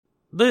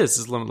This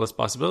is Limitless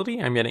Possibility.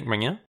 I'm Yannick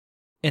Magnan.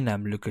 And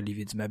I'm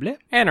Luc-Olivier Dumablet.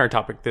 And our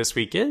topic this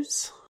week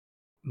is...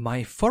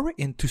 my foray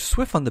into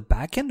Swift on the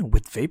backend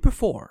with Vapor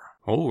 4.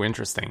 Oh,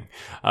 interesting.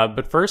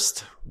 But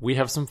first, we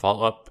have some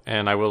follow-up,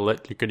 and I will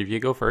let Luc-Olivier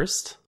go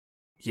first.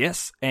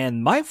 Yes,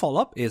 and my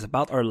follow-up is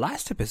about our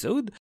last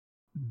episode.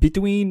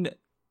 Between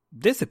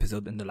this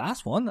episode and the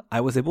last one,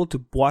 I was able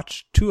to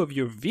watch 2 of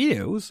your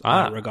videos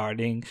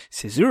regarding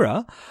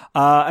Caesura,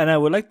 and I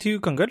would like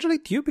to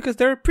congratulate you because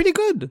they're pretty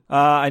good.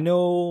 I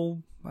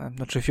know, I'm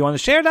not sure if you want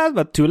to share that,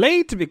 but too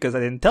late because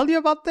I didn't tell you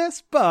about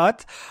this,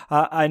 but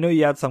I know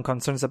you had some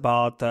concerns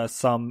about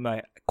some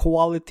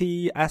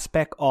quality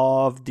aspect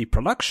of the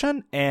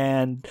production,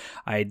 and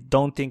I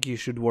don't think you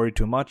should worry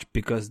too much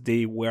because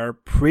they were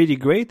pretty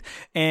great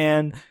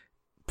and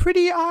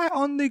pretty high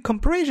on the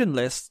comparison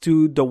list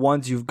to the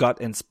ones you've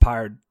got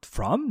inspired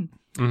from.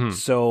 Mm-hmm.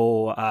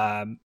 So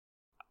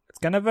it's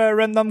kind of a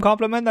random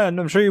compliment and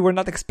I'm sure you were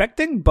not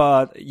expecting,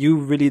 but you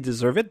really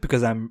deserve it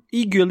because I'm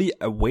eagerly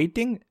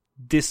awaiting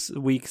this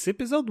week's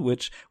episode,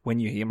 which when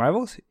you hear my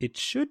voice, it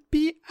should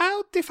be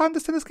out if I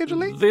understand the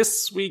scheduling.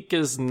 This week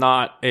is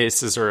not a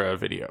Caesura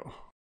video.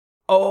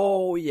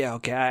 Oh, yeah,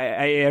 okay.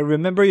 I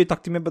remember you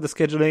talked to me about the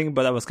scheduling,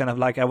 but I was kind of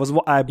like, I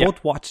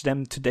both watched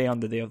them today on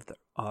the day of the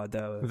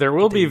there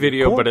will be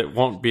video, but it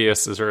won't be a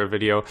Caesura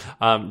video.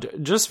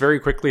 Just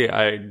very quickly,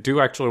 I do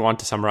actually want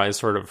to summarize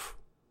sort of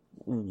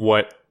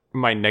what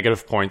my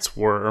negative points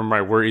were, or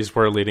my worries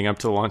were leading up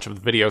to the launch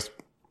of the videos.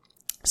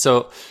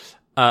 So,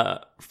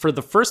 for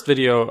the first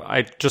video,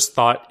 I just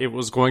thought it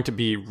was going to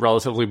be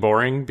relatively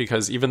boring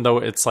because even though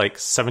it's like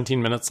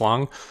 17 minutes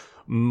long,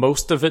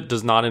 most of it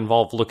does not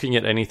involve looking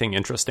at anything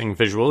interesting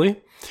visually.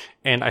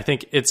 And I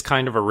think it's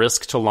kind of a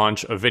risk to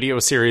launch a video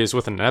series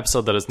with an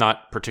episode that is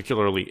not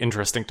particularly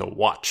interesting to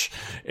watch.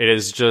 It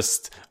is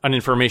just an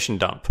information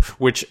dump,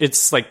 which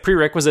it's like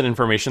prerequisite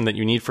information that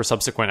you need for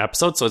subsequent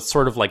episodes. So it's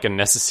sort of like a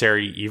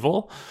necessary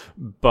evil,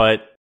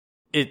 but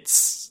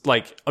it's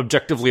like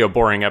objectively a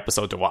boring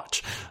episode to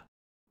watch.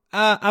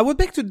 I would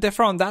beg to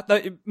differ on that.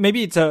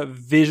 Maybe it's a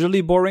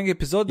visually boring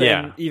episode,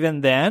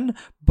 even then,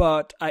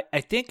 but I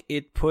think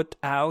it put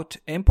out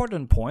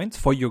important points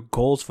for your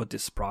goals for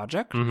this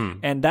project.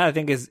 Mm-hmm. And that I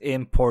think is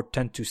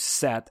important to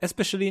set,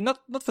 especially not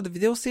for the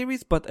video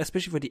series, but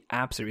especially for the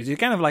app series. You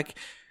kind of like,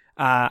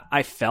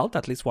 I felt,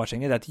 at least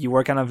watching it, that you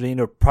were kind of in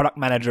a product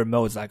manager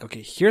mode. It's like,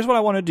 okay, here's what I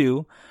want to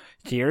do.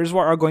 Here's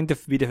what are going to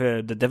be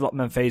the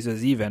development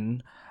phases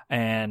even.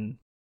 And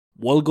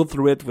we'll go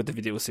through it with the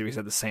video series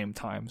at the same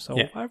time. So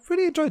I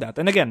really enjoyed that.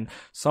 And again,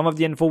 some of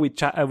the info we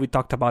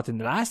talked about in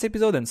the last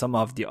episode and some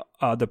of the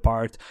other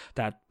part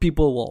that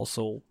people will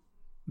also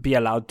be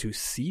allowed to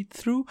see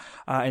through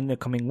in the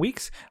coming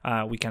weeks.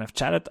 We kind of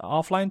chatted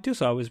offline too.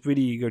 So I was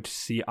really eager to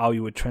see how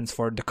you would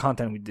transfer the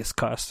content we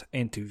discussed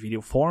into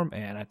video form.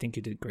 And I think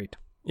you did great.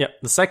 Yeah.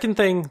 The second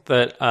thing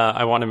that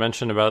I want to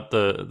mention about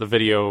the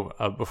video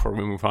before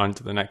we move on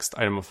to the next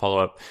item of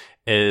follow-up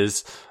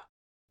is...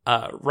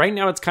 right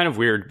now it's kind of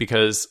weird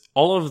because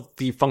all of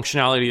the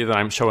functionality that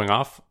I'm showing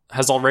off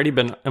has already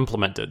been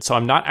implemented. So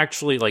I'm not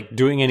actually like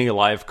doing any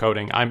live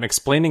coding. I'm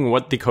explaining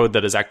what the code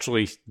that is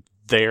actually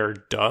there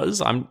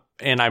does. I'm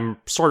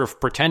sort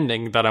of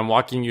pretending that I'm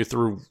walking you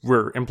through,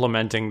 we're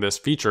implementing this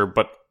feature,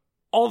 but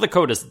all the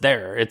code is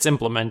there. It's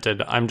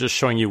implemented. I'm just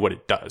showing you what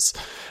it does.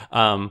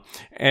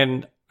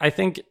 And I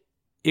think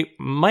it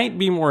might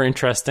be more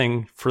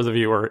interesting for the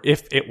viewer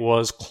if it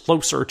was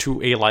closer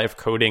to a live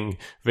coding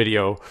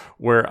video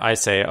where I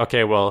say,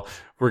 okay, well,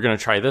 we're going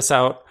to try this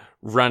out,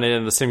 run it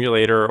in the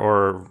simulator,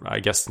 or I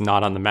guess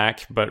not on the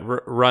Mac, but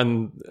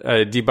run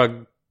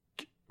debug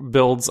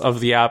builds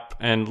of the app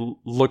and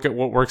look at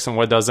what works and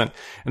what doesn't,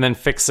 and then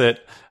fix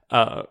it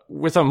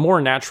with a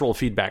more natural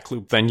feedback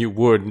loop than you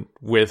would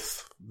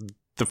with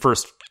the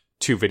first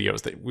 2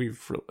 videos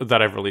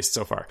that I've released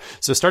so far.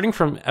 So starting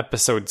from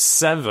episode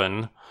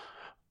 7...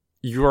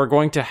 you are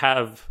going to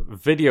have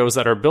videos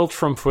that are built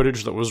from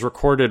footage that was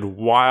recorded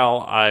while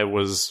I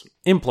was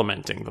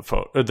implementing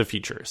the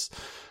features,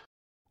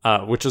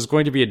 which is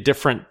going to be a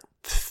different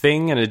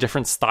thing and a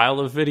different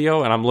style of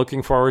video. And I'm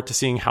looking forward to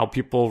seeing how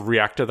people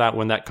react to that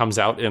when that comes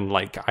out in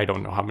like, I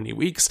don't know how many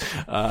weeks,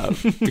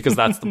 because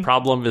that's the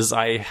problem is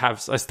I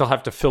still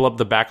have to fill up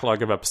the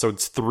backlog of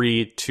episodes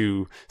 3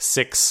 to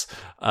 6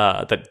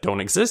 that don't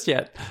exist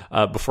yet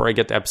before I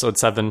get to episode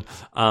 7.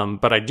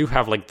 But I do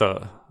have like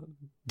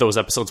those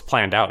episodes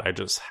planned out. I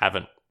just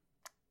haven't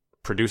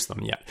produced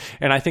them yet.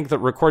 And I think that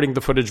recording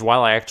the footage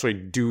while I actually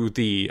do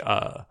the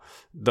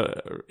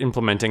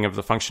implementing of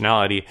the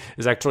functionality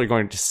is actually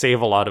going to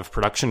save a lot of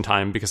production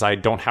time because I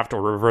don't have to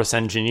reverse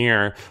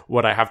engineer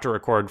what I have to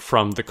record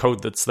from the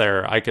code that's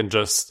there. I can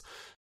just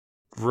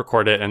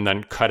record it and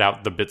then cut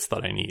out the bits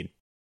that I need.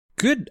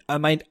 Good.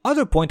 My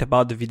other point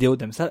about the video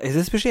themselves is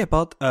especially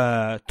about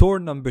tour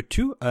number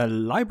 2,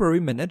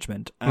 library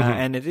management.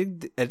 And I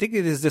think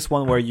it is this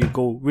one where you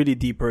go really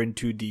deeper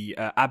into the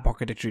app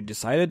architecture you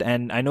decided.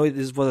 And I know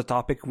this was a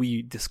topic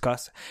we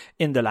discussed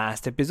in the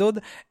last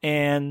episode.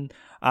 And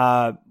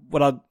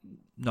without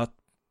not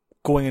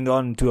going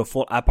on into a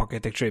full app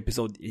architecture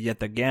episode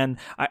yet again.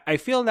 I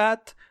feel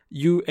that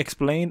you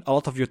explain a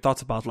lot of your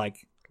thoughts about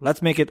like,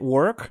 let's make it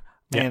work.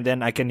 Yeah. And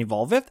then I can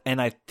evolve it. And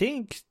I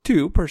think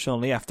too,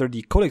 personally, after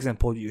the code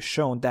example you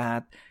shown,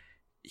 that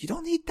you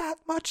don't need that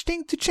much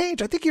thing to change.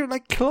 I think you're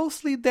like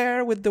closely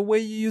there with the way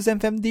you use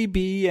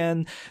FMDB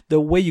and the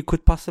way you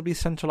could possibly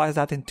centralize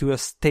that into a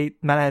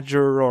state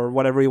manager or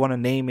whatever you want to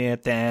name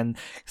it, and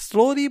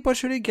slowly but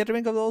surely get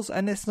rid of those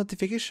NS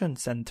notification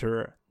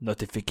center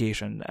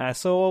notification.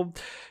 So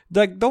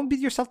like, don't beat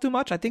yourself too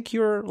much. I think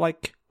you're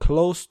like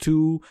close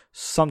to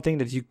something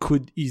that you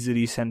could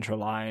easily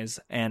centralize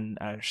and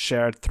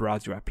share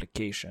throughout your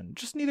application.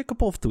 Just need a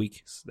couple of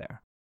tweaks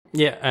there.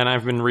 Yeah, and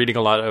I've been reading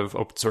a lot of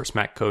open source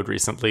Mac code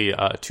recently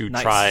to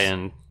try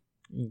and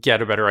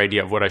get a better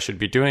idea of what I should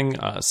be doing.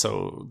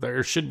 So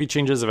there should be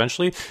changes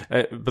eventually.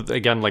 But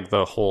again, like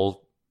the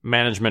whole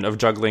management of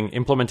juggling,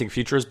 implementing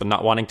features, but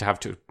not wanting to have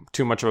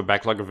too much of a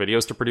backlog of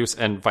videos to produce,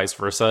 and vice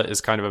versa,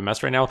 is kind of a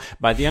mess right now.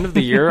 By the end of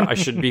the year, I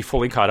should be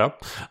fully caught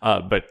up,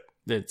 but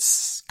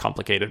it's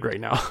complicated right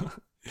now.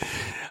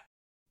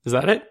 Is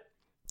that it?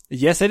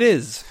 Yes, it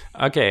is.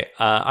 Okay,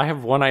 I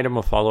have one item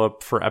of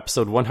follow-up for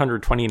episode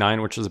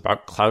 129, which is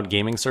about cloud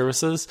gaming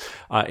services.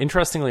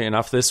 Interestingly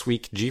enough, this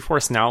week,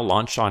 GeForce Now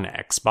launched on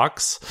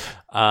Xbox,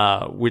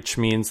 which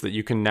means that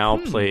you can now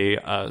play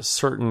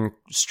certain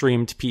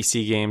streamed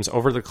PC games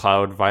over the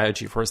cloud via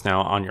GeForce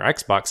Now on your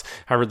Xbox.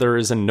 However, there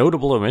is a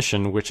notable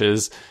omission, which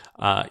is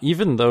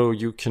even though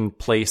you can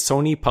play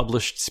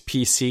Sony-published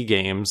PC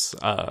games,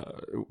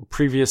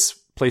 previous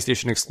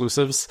PlayStation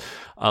exclusives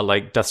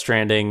like Death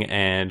Stranding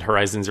and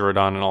Horizon Zero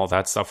Dawn and all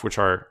that stuff, which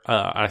are,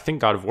 I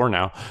think, God of War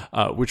now,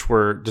 which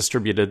were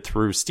distributed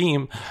through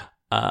Steam,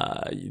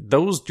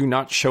 those do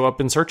not show up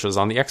in searches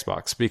on the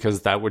Xbox,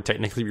 because that would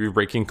technically be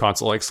breaking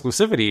console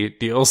exclusivity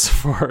deals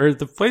for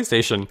the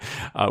PlayStation,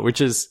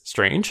 which is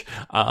strange,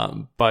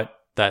 but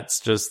that's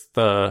just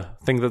the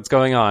thing that's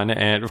going on.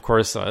 And of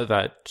course,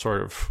 that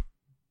sort of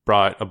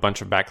brought a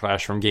bunch of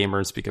backlash from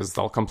gamers, because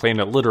they'll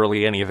complain at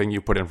literally anything you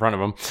put in front of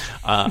them.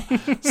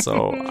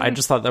 So I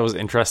just thought that was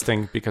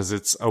interesting, because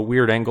it's a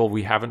weird angle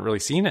we haven't really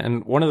seen.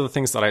 And one of the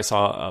things that I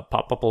saw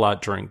pop up a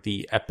lot during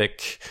the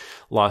Epic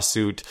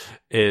lawsuit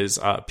is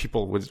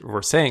people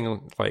were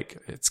saying, like,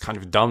 it's kind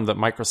of dumb that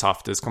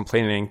Microsoft is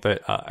complaining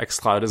that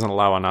xCloud isn't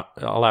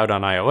allowed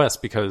on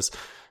iOS, because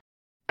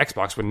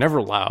Xbox would never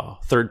allow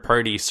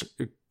third-party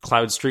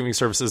cloud streaming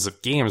services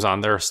of games on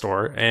their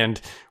store.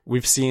 And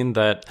we've seen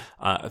that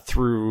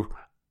through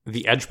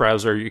the Edge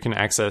browser, you can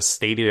access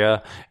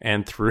Stadia,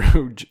 and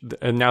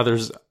now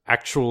there's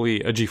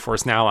actually a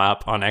GeForce Now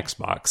app on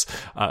Xbox.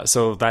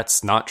 So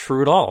that's not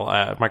true at all.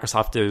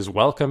 Microsoft is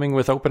welcoming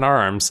with open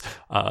arms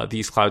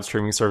these cloud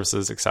streaming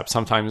services, except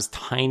sometimes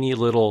tiny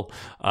little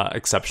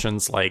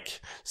exceptions,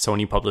 like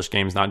Sony published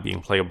games not being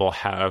playable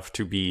have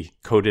to be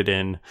coded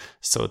in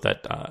so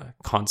that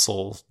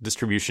console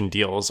distribution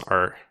deals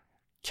are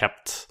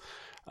kept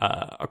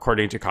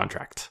according to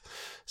contract.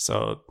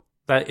 So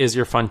that is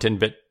your fun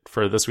tidbit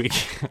for this week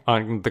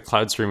on the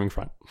cloud streaming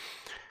front.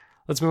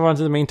 Let's move on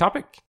to the main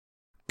topic.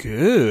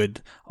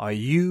 Good. Are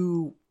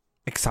you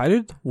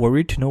excited,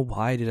 worried to know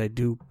why did I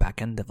do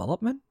backend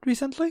development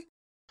recently?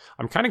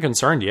 I'm kind of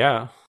concerned,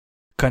 yeah.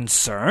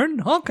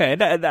 Concerned? Okay,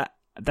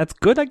 that's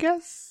good, I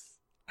guess.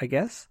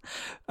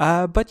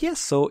 But yes,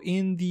 so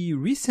in the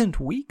recent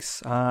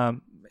weeks,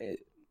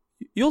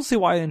 you'll see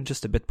why in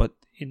just a bit, but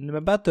in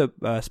about the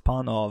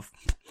span of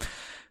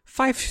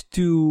 5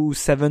 to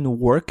 7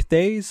 work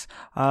days,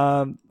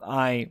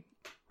 I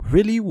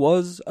really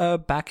was a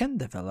backend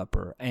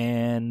developer,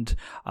 and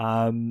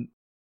I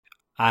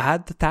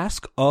had the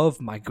task of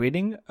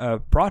migrating a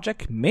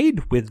project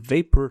made with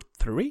Vapor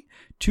 3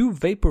 to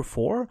Vapor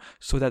 4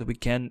 so that we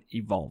can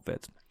evolve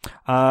it.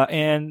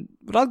 And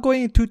without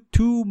going into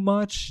too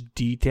much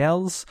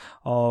details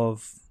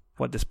of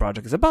what this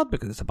project is about,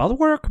 because it's about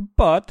work,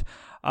 but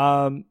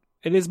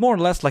it is more or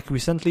less like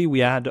recently we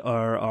had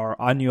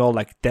our annual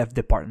like dev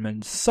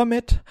department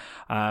summit,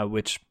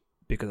 which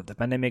because of the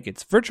pandemic,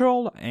 it's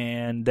virtual,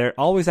 and there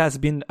always has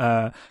been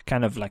a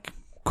kind of like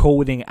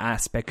coding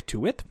aspect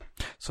to it.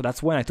 So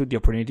that's when I took the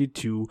opportunity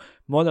to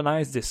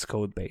modernize this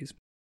code base.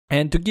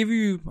 And to give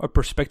you a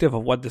perspective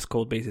of what this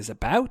code base is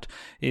about,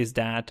 is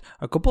that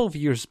a couple of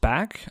years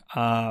back,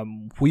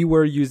 we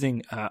were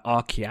using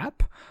Aukeyap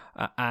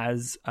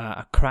as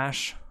a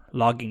crash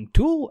logging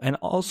tool, and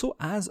also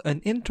as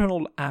an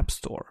internal app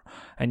store.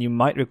 And you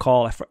might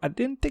recall, I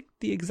didn't take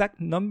the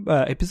exact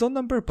episode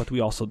number, but we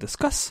also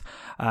discuss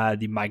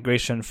the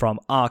migration from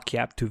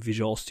Aukeyap to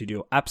Visual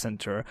Studio App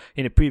Center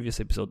in a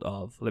previous episode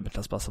of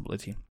Limitless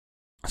Possibility.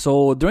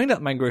 So during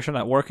that migration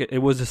at work, it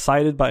was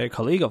decided by a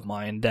colleague of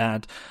mine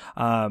that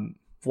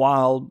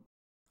while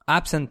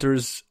App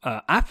Center's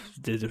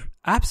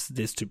apps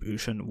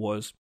distribution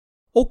was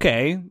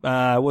okay,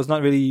 was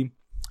not really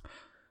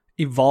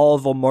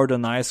evolve or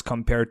modernize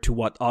compared to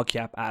what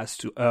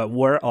Aukeyap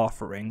were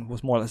offering. It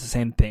was more or less the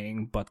same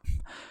thing, but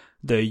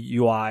the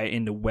UI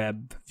in the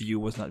web view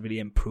was not really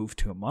improved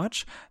too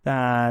much,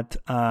 that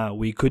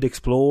we could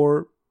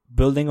explore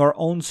building our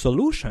own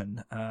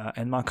solution.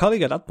 And my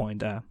colleague at that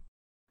point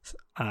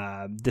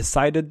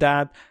decided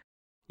that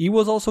he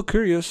was also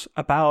curious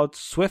about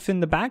Swift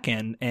in the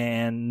backend,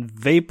 and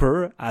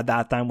Vapor at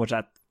that time,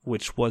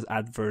 which was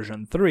at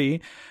version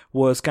 3,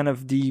 was kind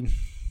of the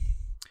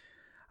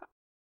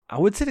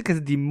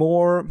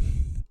more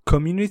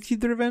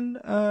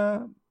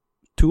community-driven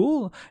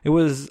tool.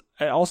 It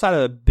also had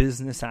a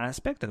business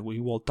aspect that we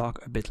will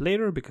talk a bit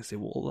later, because it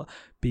will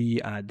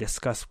be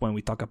discussed when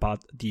we talk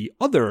about the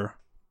other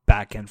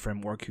backend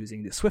framework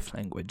using the Swift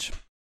language.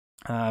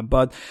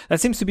 But that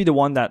seems to be the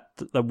one that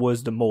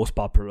was the most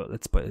popular,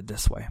 let's put it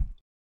this way.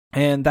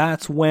 And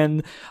that's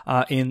when,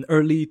 in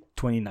early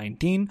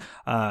 2019,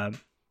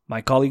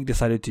 my colleague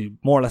decided to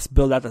more or less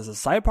build that as a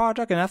side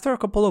project. And after a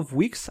couple of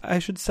weeks, I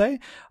should say,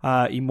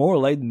 he more or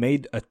less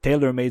made a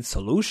tailor-made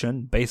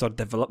solution based on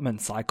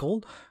development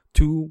cycle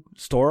to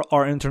store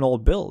our internal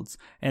builds.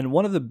 And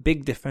one of the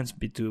big difference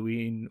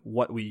between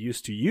what we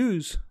used to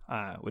use,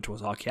 which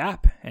was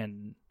HockeyApp,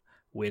 and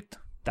with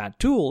that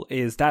tool,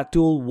 is that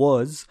tool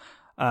was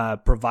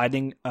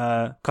providing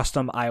a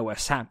custom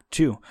iOS app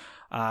too.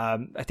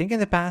 I think in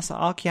the past,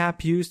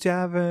 HockeyApp used to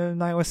have an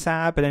iOS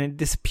app, and then it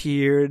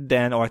disappeared.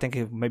 Or I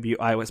think maybe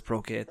iOS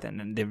broke it, and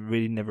then they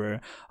really never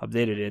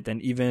updated it.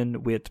 And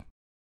even with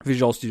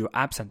Visual Studio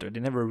App Center, they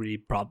never really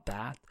brought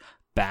that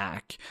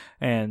back.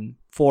 And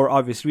for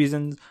obvious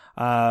reasons,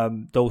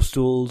 those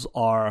tools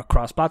are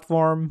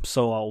cross-platform,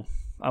 so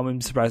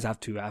I'm surprised I have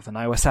to have an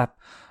iOS app,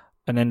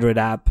 an Android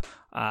app,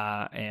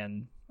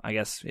 and I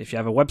guess if you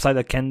have a website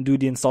that can do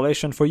the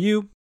installation for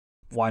you,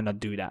 why not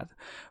do that?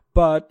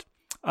 But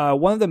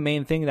one of the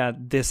main things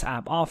that this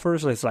app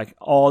offers is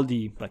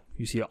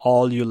you see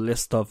all your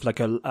list of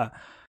a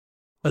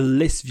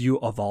list view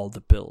of all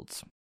the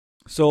builds.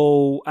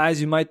 So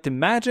as you might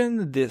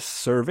imagine, this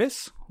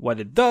service, what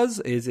it does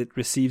is it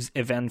receives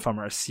event from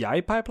our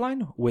CI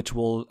pipeline, which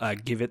will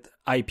give it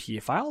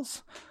IPA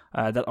files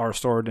that are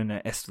stored in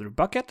an S3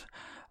 bucket,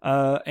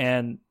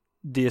 and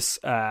this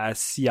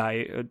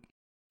CI,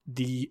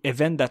 the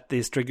event that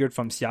is triggered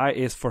from CI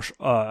is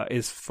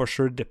for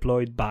sure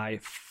deployed by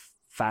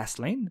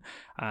Fastlane.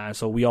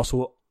 So we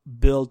also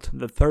built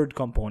the third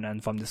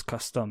component from this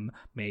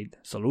custom-made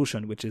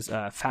solution, which is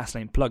a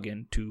Fastlane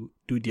plugin to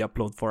do the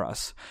upload for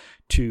us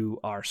to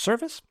our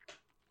service.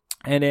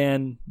 And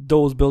then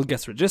those builds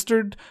gets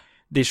registered.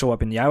 They show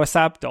up in the iOS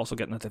app. They also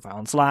get notified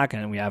on Slack,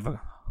 and we have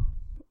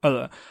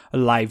a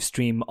live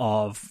stream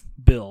of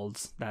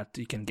builds that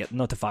you can get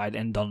notified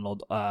and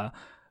download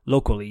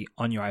locally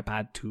on your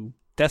iPad to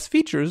test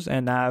features,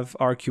 and have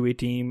our QA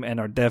team and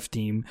our dev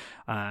team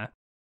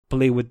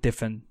play with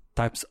different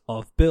types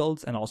of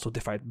builds and also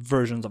different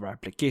versions of our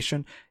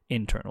application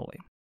internally.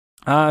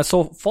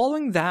 So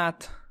following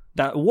that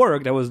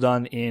work that was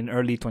done in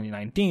early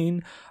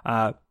 2019,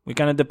 we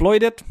kind of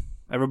deployed it.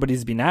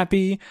 Everybody's been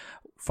happy.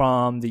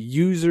 From the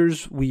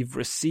users, we've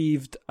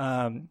received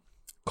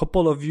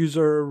couple of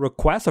user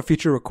requests, or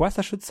feature requests,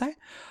 I should say.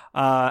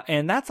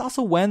 And that's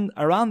also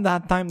around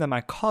that time that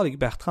my colleague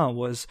Bertrand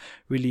was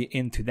really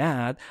into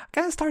that, I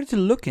kind of started to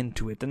look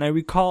into it. And I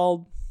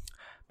recall,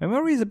 my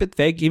memory is a bit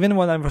vague. Even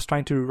when I was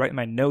trying to write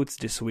my notes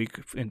this week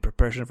in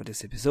preparation for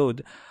this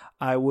episode,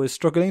 I was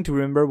struggling to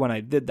remember when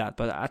I did that.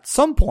 But at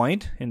some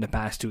point in the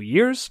past 2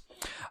 years,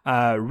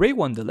 Ray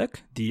Wunderlich,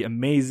 the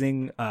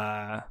amazing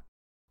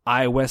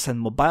iOS and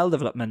mobile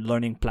development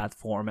learning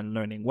platform and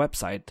learning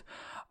website,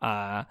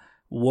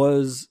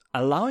 was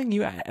allowing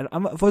you, I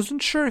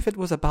wasn't sure if it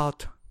was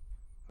about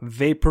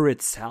Vapor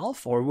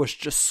itself or it was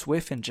just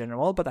Swift in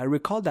general, but I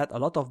recall that a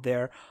lot of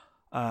their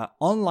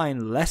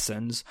online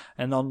lessons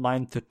and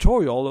online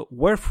tutorial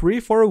were free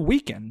for a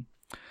weekend.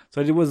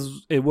 So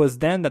it was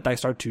then that I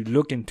started to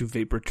look into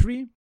Vapor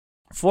 3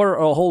 for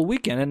a whole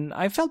weekend, and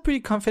I felt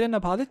pretty confident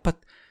about it,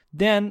 but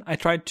then I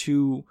tried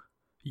to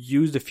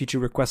use the feature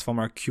requests from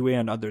our QA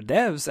and other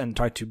devs and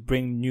try to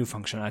bring new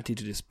functionality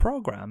to this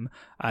program,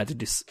 to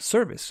this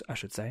service, I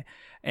should say.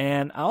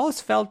 And I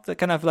always felt that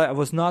kind of like I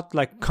was not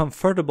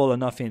comfortable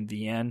enough in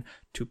the end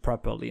to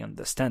properly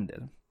understand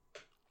it.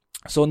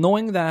 So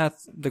knowing that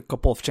the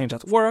couple of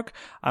changes at work,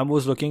 I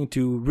was looking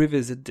to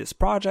revisit this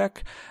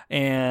project,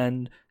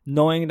 and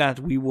knowing that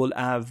we will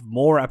have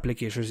more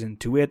applications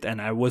into it,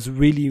 and I was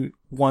really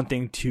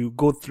wanting to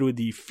go through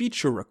the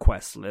feature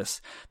request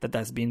list that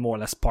has been more or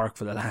less parked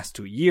for the last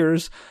 2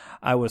 years.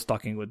 I was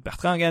talking with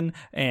Bertrand again,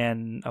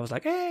 and I was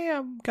like, hey,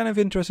 I'm kind of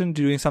interested in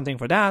doing something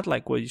for that,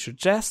 like what you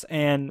suggest.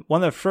 And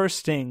one of the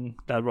first things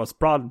that was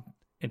brought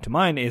into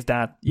mind is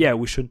that, yeah,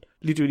 we should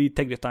literally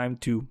take the time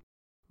to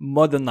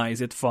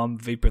modernize it from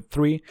Vapor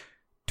 3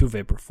 to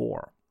Vapor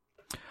 4.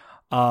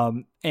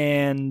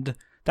 And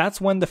that's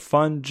when the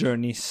fun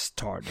journey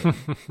started.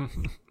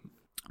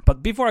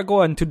 But before I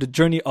go into the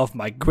journey of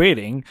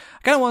migrating,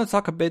 I kind of want to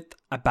talk a bit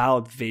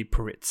about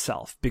Vapor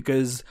itself,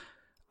 because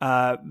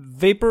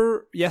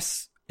Vapor,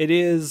 yes, it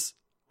is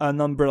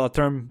an umbrella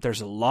term.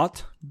 There's a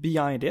lot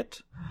behind it,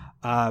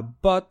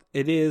 but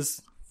it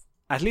is,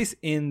 at least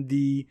in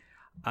the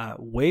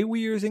way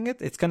we're using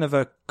it, it's kind of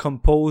a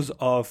composed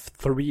of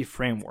 3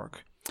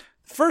 frameworks.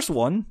 First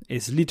one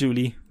is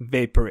literally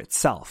Vapor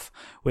itself,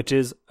 which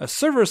is a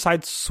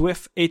server-side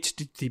Swift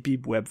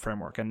HTTP web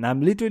framework. And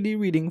I'm literally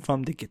reading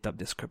from the GitHub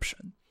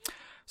description.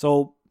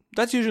 So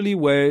that's usually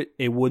where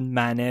it would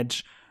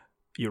manage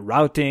your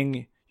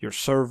routing, your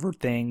server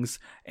things,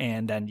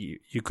 and then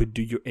you could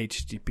do your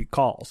HTTP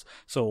calls.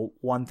 So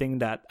one thing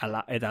that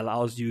it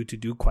allows you to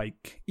do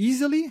quite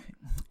easily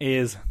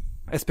is,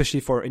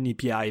 especially for an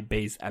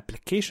API-based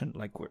application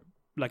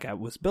like I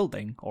was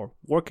building or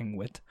working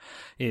with,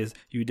 is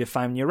you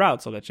define your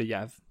route. So let's say you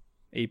have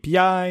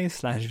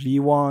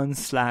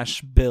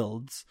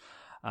API/v1/builds,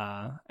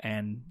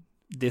 and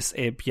this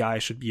API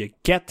should be a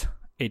get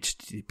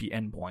HTTP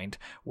endpoint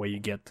where you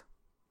get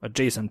a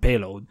JSON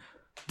payload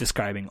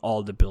describing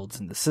all the builds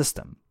in the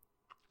system.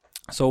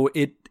 So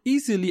it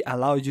easily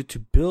allows you to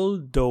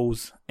build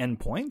those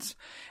endpoints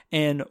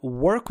and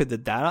work with the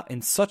data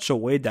in such a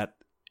way that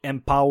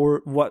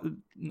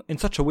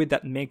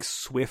makes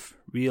Swift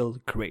real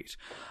great.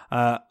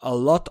 A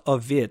lot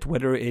of it,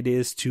 whether it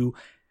is to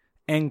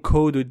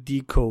encode or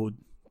decode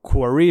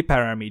query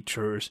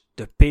parameters,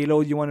 the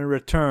payload you want to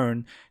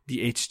return,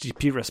 the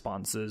HTTP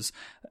responses,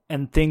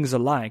 and things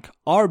alike,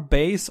 are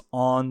based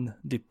on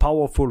the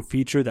powerful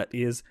feature that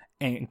is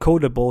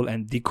encodable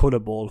and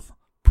decodable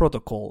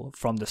protocol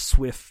from the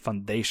Swift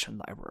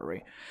Foundation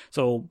library.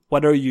 So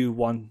whether you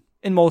want,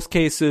 in most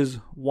cases,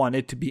 want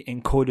it to be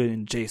encoded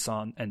in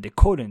JSON and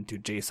decoded into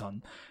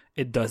JSON,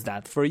 it does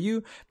that for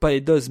you. But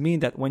it does mean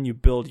that when you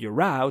build your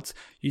routes,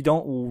 you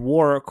don't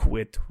work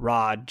with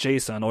raw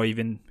JSON, or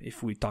even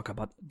if we talk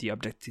about the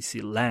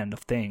Objective-C land of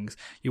things,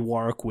 you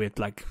work with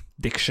like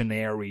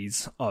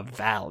dictionaries of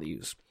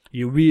values.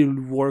 You really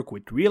work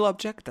with real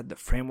object that the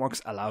frameworks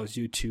allows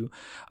you to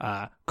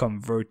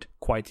convert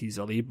quite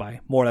easily by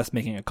more or less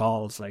making a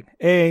call. It's like,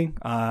 hey,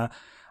 I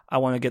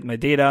want to get my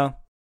data,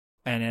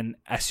 and then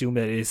assume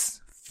that it is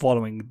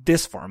following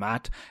this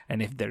format.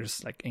 And if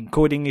there's like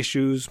encoding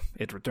issues,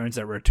 it returns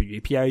error to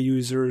API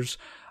users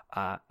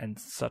and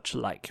such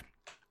like.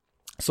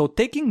 So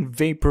taking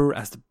Vapor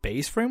as the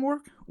base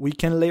framework, we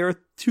can layer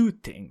two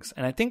things.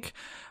 And I think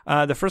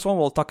the first one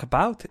we'll talk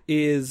about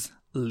is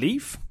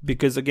Leaf,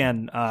 because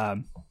again,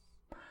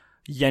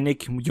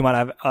 Yannick, you might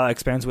have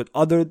experience with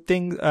other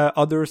things,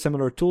 other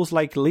similar tools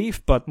like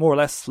Leaf, but more or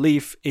less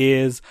Leaf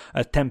is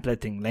a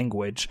templating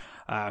language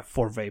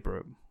for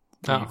Vapor.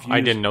 I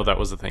didn't know that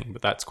was a thing,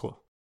 but that's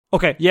cool.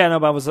 Okay, yeah, no,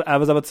 but I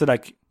was about to say,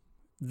 like,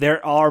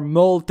 there are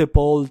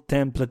multiple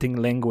templating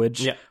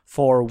language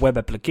for web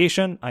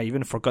application. I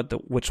even forgot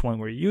which one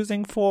we're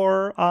using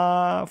for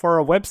our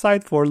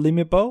website for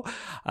Limipo.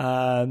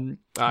 I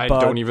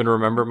don't even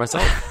remember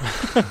myself.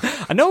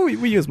 I know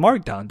we use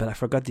Markdown, but I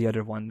forgot the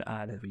other one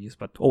that we use.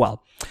 But oh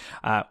well,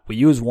 we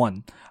use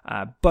one.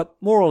 But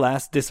more or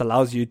less, this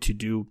allows you to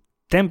do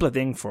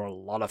templating for a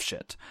lot of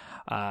shit.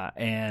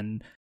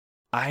 And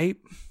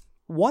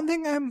one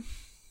thing I'm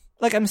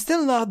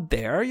still not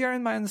there here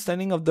in my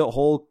understanding of the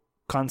whole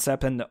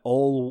concept and the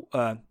whole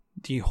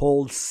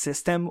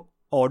system,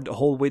 or the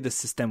whole way the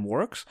system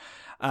works.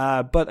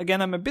 But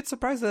again, I'm a bit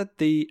surprised that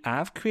they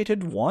have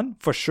created one.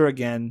 For sure,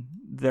 again,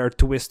 their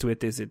twist to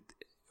it is it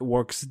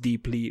works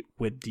deeply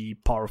with the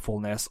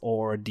powerfulness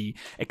or the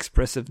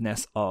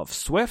expressiveness of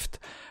Swift.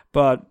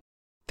 But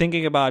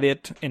thinking about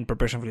it in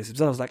preparation for this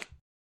episode, I was like,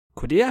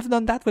 could you have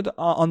done that with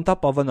on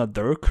top of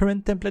another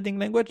current templating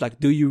language? Like,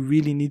 do you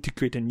really need to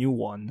create a new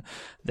one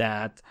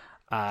that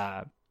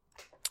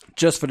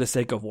just for the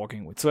sake of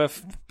working with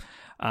Swift?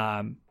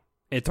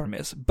 Hit or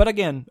miss. But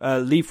again,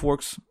 Leaf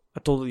works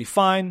totally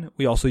fine.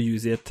 We also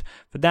use it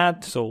for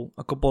that. So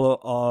a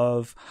couple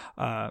of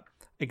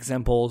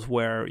examples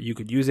where you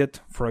could use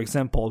it. For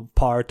example,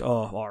 part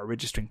of our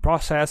registering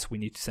process, we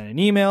need to send an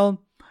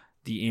email.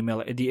 The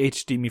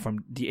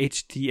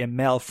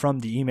HTML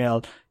from the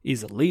email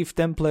is a Leaf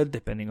template,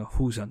 depending on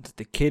who's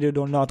authenticated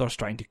or not, or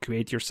trying to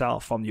create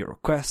yourself from your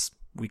request.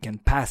 We can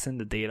pass in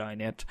the data in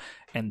it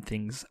and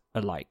things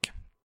alike.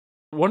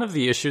 One of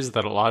the issues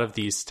that a lot of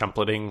these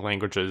templating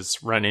languages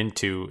run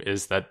into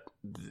is that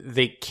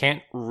they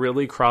can't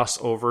really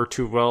cross over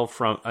too well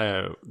from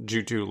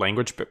due to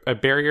language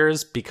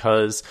barriers,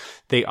 because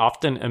they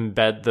often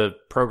embed the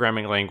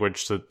programming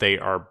language that they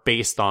are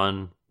based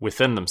on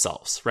within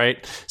themselves,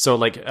 right? So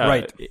like,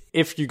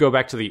 if you go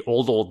back to the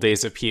old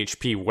days of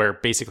PHP, where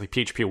basically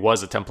PHP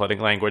was a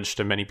templating language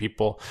to many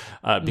people,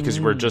 because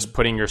you were just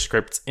putting your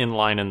scripts in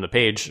line in the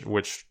page,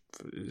 which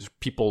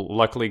people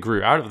luckily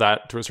grew out of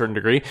that to a certain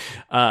degree.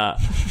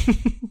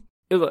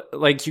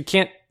 Like, you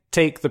can't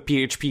take the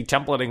PHP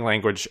templating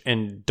language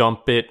and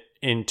dump it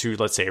into,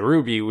 let's say,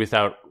 Ruby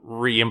without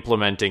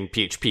re-implementing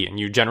PHP, and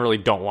you generally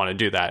don't want to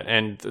do that.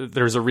 And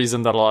there's a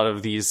reason that a lot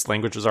of these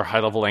languages are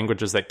high-level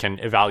languages that can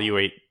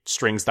evaluate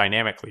strings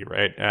dynamically,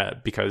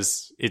 right?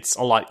 Because it's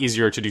a lot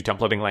easier to do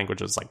templating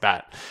languages like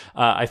that.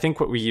 I think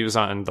what we use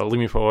on the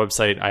Limipo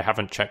website, I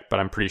haven't checked, but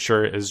I'm pretty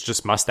sure, is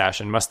just Mustache.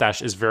 And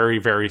Mustache is very,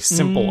 very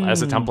simple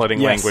as a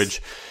templating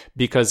language,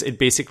 because it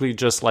basically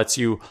just lets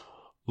you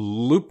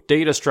loop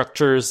data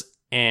structures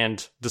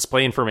and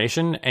display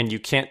information, and you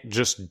can't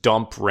just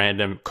dump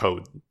random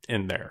code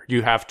in there.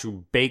 You have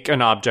to bake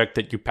an object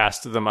that you pass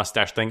to the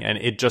mustache thing, and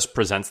it just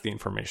presents the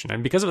information.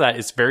 And because of that,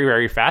 it's very,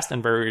 very fast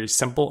and very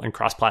simple and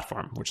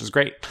cross-platform, which is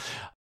great.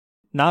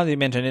 Now that you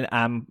mention it,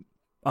 I'm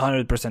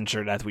 100%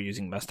 sure that we're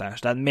using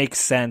Mustache. That makes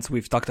sense.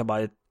 We've talked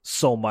about it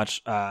so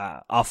much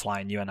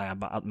offline, you and I,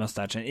 about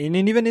Mustache. And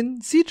even in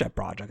CJEP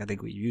project, I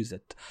think we use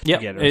it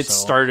together. It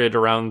started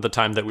around the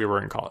time that we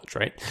were in college,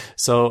 right?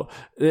 So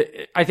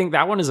I think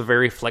that one is a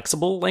very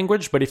flexible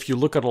language. But if you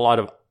look at a lot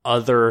of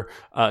other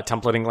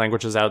templating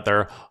languages out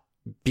there,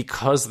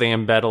 because they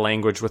embed a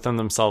language within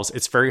themselves,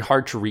 it's very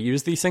hard to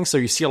reuse these things. So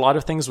you see a lot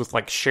of things with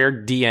like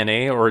shared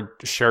DNA or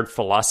shared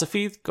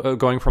philosophy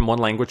going from one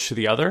language to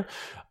the other.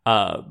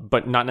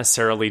 But not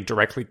necessarily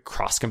directly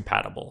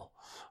cross-compatible.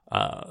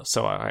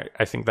 So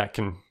I think that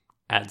can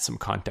add some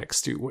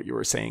context to what you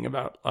were saying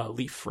about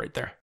Leaf right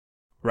there.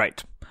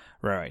 Right.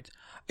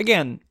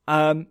 Again,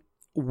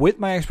 with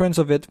my experience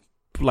of it,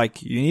 like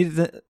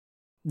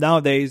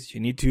nowadays, you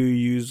need to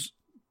use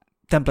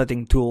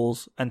templating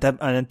tools and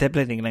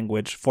templating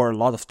language for a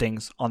lot of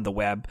things on the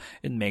web.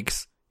 It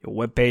makes your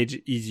web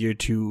page easier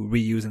to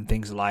reuse and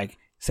things like.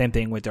 Same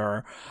thing with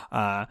our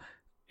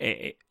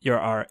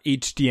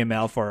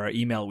HTML for our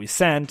email we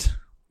sent.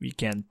 We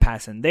can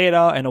pass in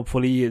data, and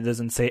hopefully it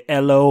doesn't say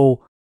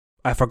hello.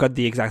 I forgot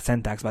the exact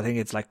syntax, but I think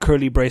it's like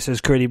curly braces,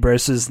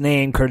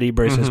 name, curly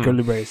braces,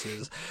 curly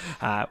braces.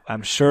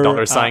 I'm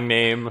sure. $sign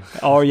name.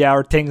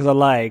 Or things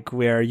alike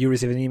where you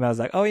receive an email, it's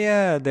like, oh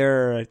yeah,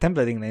 their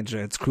templating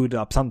language screwed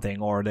up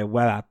something, or the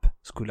web app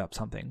screwed up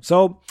something.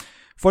 So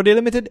for the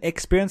limited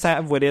experience I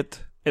have with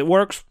it, it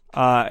works.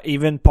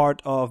 Even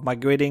part of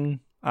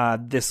migrating,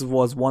 this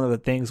was one of the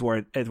things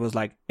where it was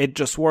like, it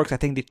just works. I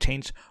think they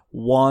changed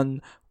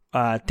one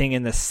thing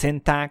in the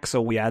syntax,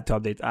 so I had to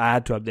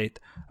update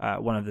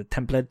one of the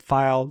template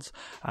files,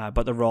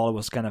 but overall it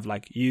was kind of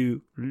like,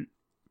 you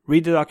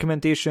read the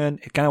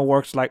documentation, it kind of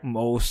works like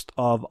most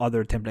of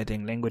other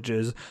templating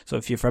languages. So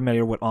if you're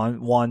familiar with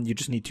one, you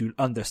just need to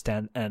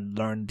understand and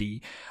learn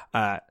the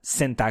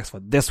syntax for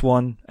this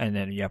one, and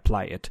then you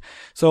apply it.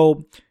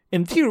 So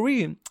in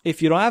theory,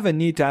 if you don't have a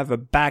need to have a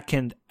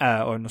backend,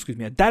 a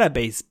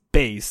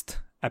database-based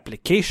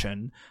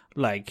application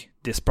like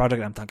this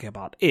project I'm talking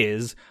about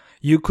is,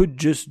 you could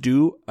just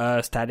do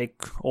a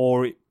static,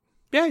 you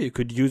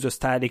could use a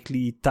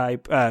statically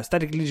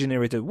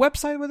generated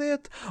website with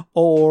it,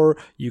 or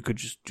you could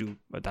just do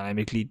a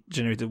dynamically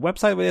generated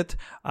website with it,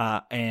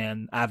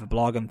 and have a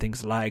blog and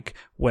things like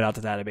without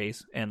a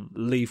database. And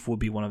Leaf would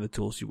be one of the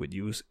tools you would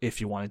use if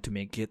you wanted to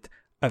make it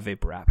a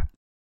Vapor app.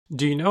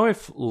 Do you know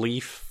if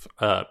Leaf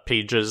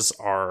pages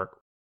are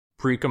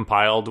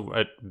pre-compiled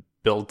at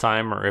build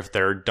time or if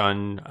they're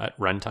done at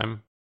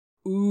runtime?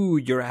 Ooh,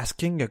 you're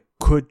asking a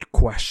good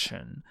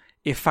question.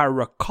 If I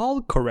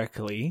recall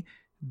correctly,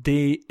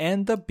 they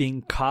end up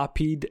being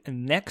copied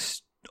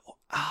next.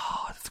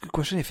 Oh, that's a good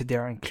question. If they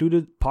are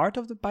included part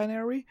of the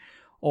binary,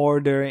 or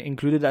they're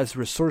included as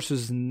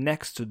resources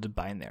next to the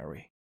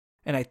binary.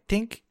 And I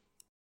think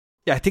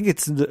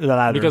it's the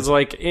latter. Because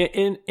like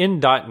in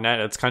 .NET,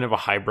 it's kind of a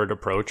hybrid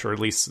approach, or at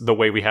least the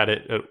way we had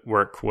it at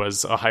work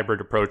was a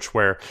hybrid approach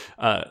where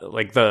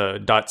like the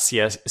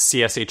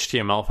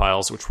 .cshtml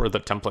files, which were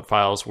the template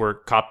files, were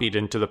copied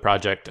into the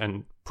project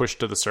and pushed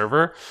to the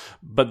server.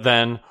 But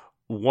then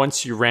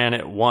once you ran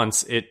it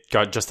once, it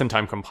got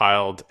just-in-time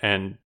compiled,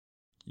 and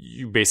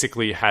you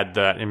basically had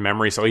that in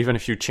memory. So even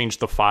if you changed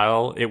the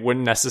file, it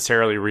wouldn't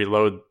necessarily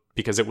reload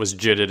because it was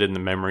JITted in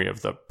the memory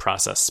of the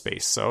process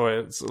space. So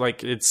it's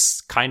like, it's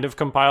kind of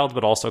compiled,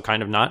 but also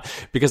kind of not.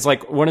 Because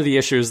like one of the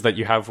issues that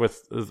you have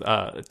with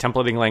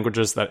templating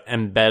languages that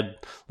embed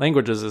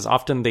languages is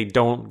often they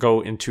don't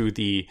go into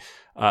the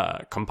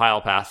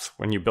compile path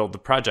when you build the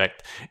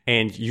project,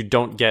 and you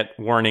don't get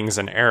warnings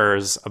and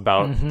errors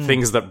about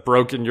things that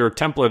broke in your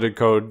templated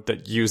code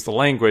that use the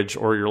language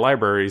or your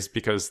libraries,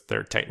 because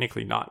they're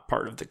technically not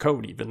part of the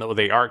code, even though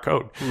they are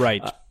code.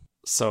 Right.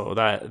 So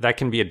that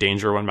can be a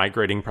danger when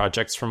migrating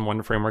projects from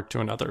one framework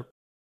to another.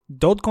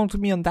 Don't quote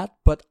me on that,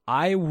 but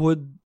I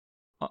would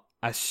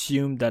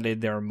assume that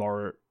they're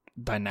more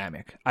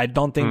dynamic. I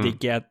don't think they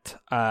get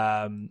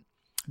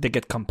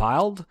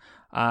compiled,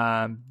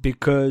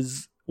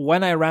 because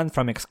when I ran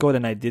from Xcode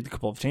and I did a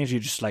couple of changes, you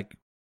just like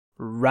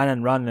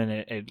run and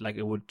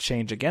it would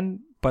change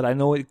again. But I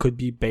know it could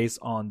be based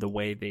on the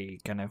way they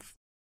kind of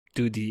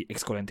do the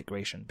Xcode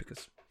integration,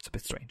 because it's a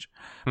bit strange.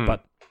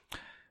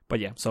 But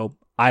yeah, so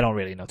I don't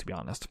really know, to be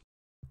honest.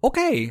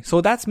 Okay,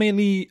 so that's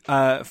mainly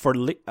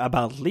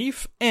about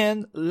Leaf.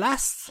 And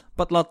last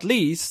but not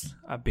least,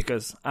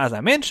 because as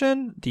I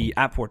mentioned, the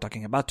app we're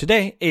talking about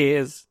today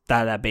is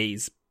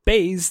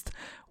database-based.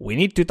 We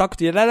need to talk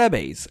to the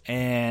database.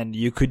 And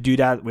you could do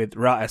that with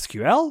raw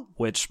SQL,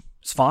 which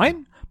is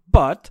fine.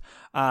 But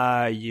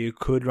you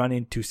could run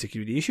into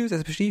security issues,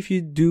 especially if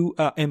you do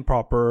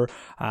improper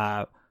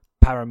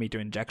parameter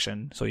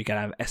injection. So you can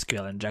have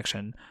SQL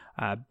injection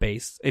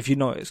based. If you're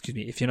not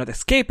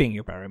escaping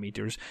your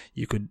parameters,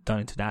 you could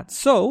turn into that.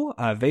 So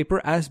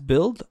Vapor has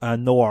built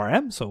an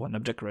ORM, so an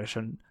object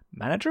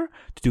Manager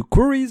to do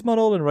queries,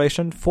 model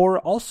generation for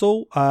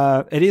also,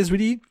 it is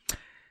really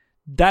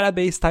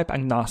database type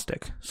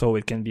agnostic. So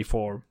it can be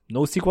for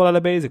NoSQL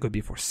database, it could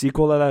be for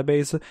SQL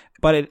database,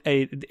 but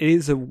it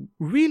is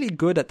really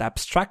good at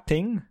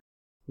abstracting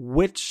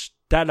which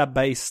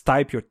database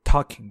type you're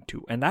talking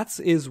to. And that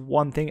is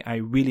one thing I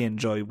really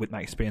enjoy with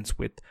my experience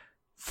with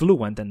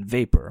Fluent and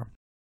Vapor,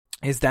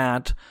 is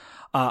that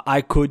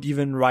I could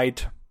even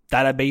write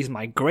database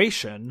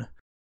migration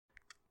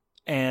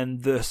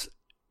and this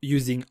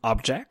using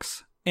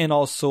objects, and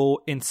also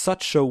in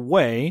such a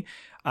way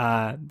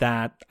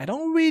that I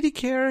don't really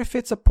care if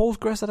it's a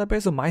Postgres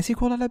database or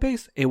MySQL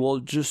database. It will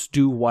just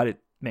do what it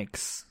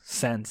makes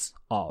sense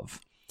of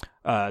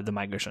the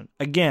migration.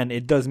 Again,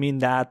 it does mean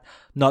that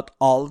not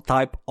all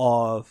type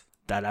of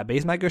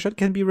database migration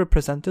can be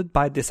represented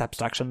by this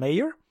abstraction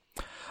layer,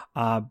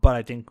 but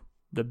I think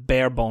the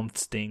bare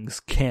bones things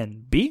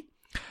can be.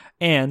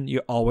 And you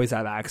always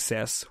have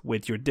access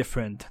with your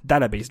different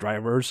database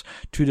drivers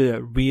to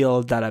the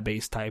real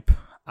database type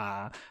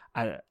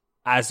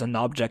as an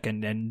object,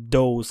 and then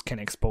those can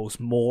expose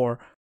more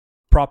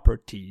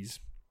properties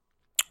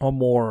or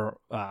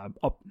more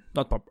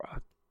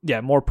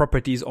more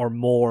properties or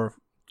more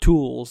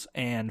tools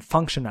and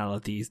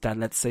functionalities that,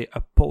 let's say,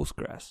 a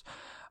Postgres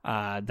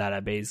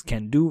database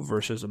can do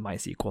versus a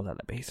MySQL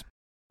database.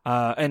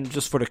 And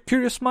just for the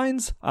curious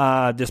minds,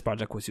 this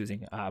project was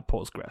using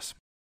Postgres.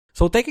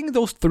 So taking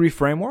those three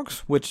frameworks,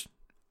 which,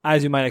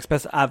 as you might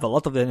expect, have a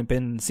lot of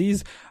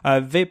dependencies,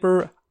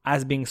 Vapor,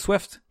 as being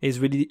Swift,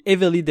 is really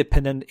heavily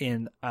dependent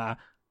in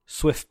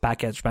Swift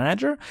Package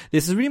Manager.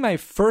 This is really my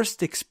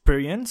first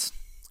experience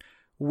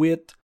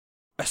with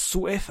a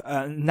Swift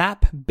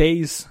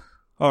NAP-based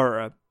or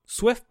a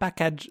Swift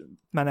Package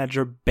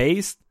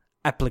Manager-based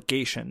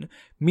application,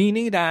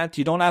 meaning that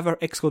you don't have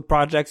Xcode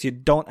projects, you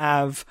don't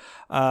have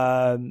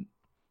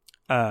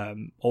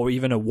or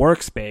even a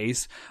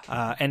workspace,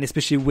 and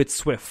especially with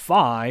Swift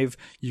 5,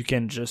 you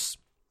can just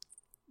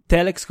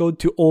tell Xcode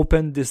to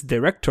open this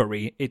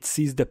directory. It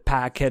sees the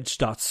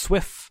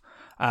package.swift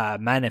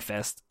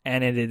manifest,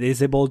 and it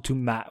is able to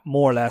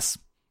more or less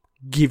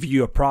give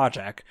you a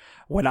project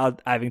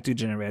without having to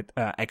generate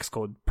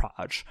Xcode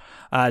proj.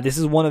 This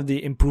is one of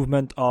the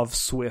improvement of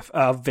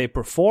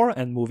Vapor 4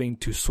 and moving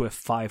to Swift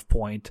 5.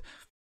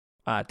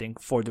 I think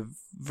for the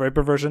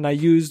Vapor version I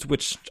used,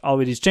 which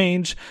already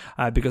changed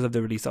because of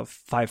the release of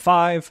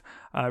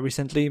 5.5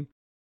 recently,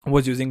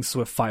 was using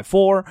Swift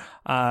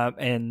 5.4,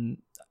 and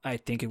I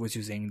think it was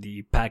using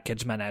the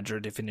package manager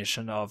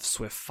definition of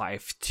Swift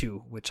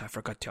 5.2, which I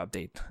forgot to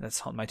update.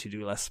 That's on my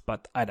to-do list,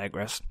 but I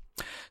digress.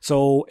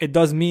 So it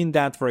does mean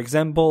that, for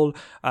example,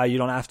 you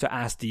don't have to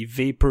ask the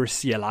Vapor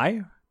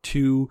CLI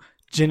to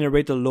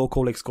generate a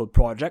local Xcode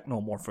project,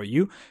 no more for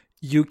you.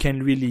 You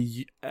can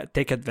really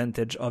take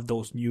advantage of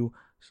those new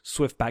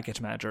Swift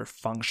Package Manager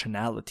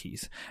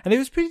functionalities. And it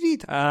was pretty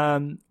neat.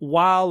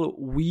 While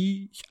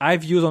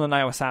I've used on an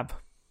iOS app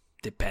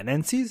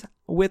dependencies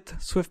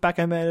with Swift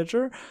Package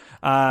Manager,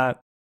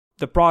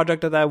 the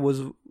project that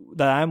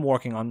I'm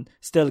working on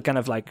still kind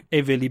of like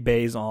heavily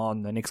based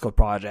on the Xcode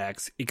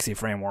projects, XC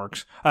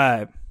frameworks,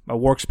 a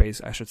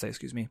workspace, I should say,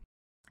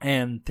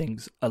 and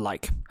things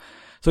alike.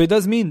 So it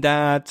does mean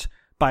that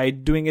by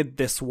doing it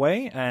this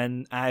way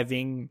and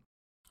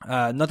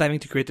not having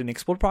to create an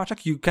Xcode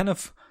project, you kind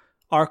of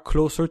are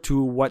closer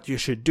to what you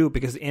should do,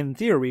 because in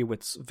theory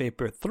with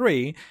Vapor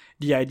 3,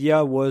 the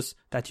idea was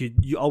that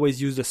you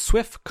always use the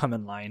Swift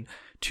command line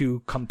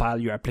to compile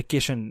your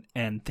application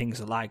and things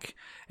alike.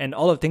 And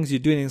all of the things you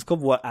do in Xcode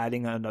while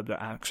adding another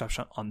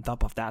exception on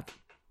top of that.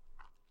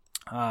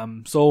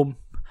 So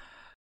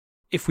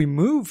if we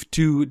move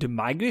to the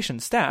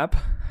migration step,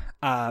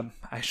 I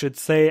shouldn't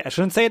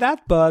say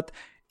that, but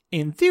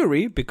in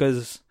theory,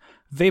 because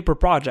Vapor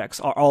projects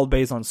are all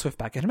based on Swift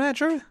Package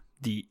Manager,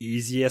 the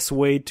easiest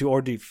way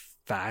or the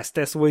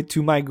fastest way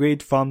to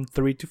migrate from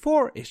 3 to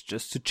 4 is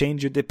just to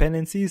change your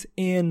dependencies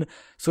in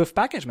Swift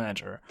Package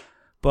Manager.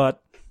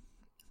 But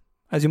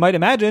as you might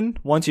imagine,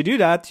 once you do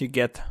that, you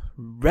get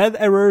red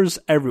errors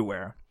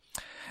everywhere.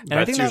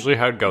 And that's usually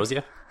how it goes,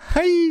 yeah?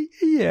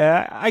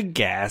 Yeah, I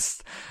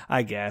guess.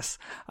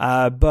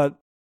 But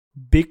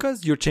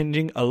because you're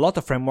changing a lot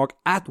of framework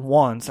at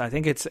once, I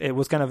think it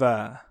was kind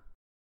of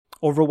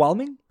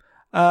overwhelming.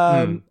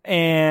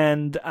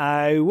 And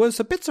I was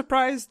a bit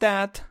surprised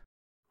that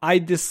I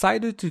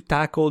decided to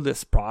tackle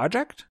this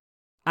project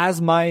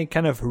as my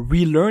kind of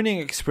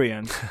relearning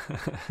experience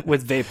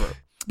with Vapor.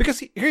 Because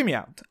hear me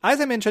out. As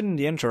I mentioned in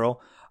the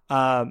intro,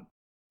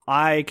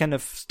 I kind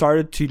of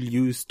started to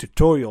use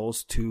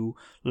tutorials to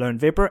learn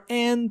Vapor.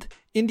 And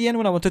in the end,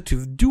 when I wanted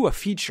to do a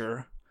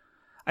feature,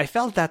 I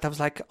felt that I was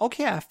like,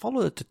 okay, I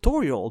followed the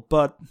tutorial,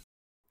 but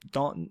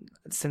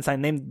since I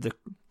named the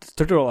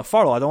tutorial a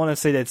follow, I don't want to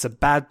say that it's a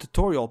bad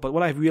tutorial. But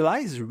what I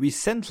realized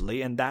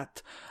recently, and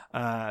that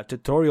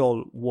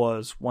tutorial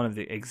was one of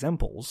the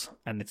examples,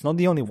 and it's not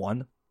the only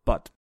one,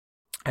 but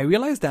I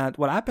realized that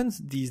what happens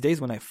these days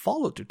when I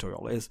follow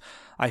tutorial is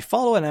I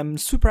follow and I'm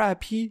super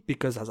happy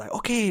because I was like,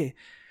 okay,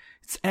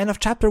 it's end of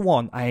chapter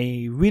 1.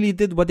 I really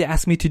did what they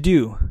asked me to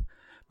do.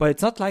 But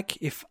it's not like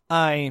if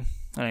I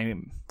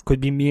mean,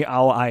 could be me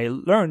how I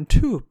learn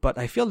too, but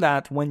I feel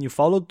that when you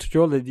follow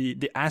tutorial,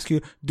 they ask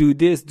you, do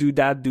this, do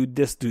that, do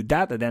this, do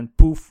that, and then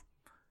poof,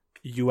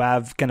 you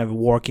have kind of a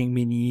working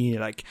mini,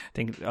 like, I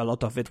think a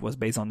lot of it was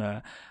based on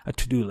a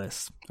to-do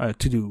list, a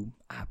to-do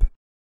app.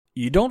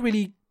 You don't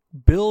really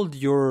build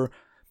your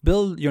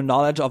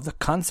knowledge of the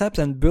concepts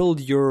and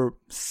build your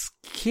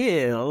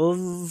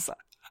skills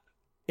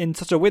in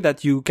such a way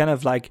that you kind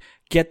of like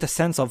get the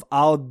sense of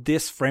how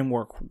this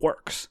framework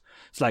works.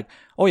 It's like,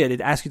 oh yeah, they'd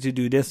ask you to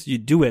do this, you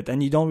do it,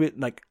 and you don't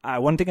like.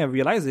 One thing I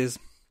realized is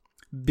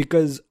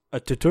because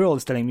a tutorial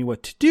is telling me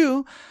what to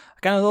do, I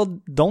kind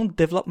of don't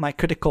develop my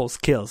critical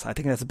skills. I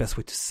think that's the best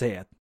way to say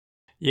it.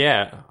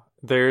 Yeah,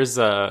 there's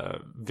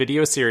a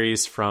video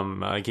series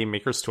from Game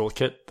Maker's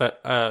Toolkit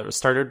that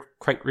started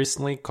quite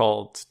recently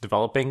called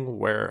Developing,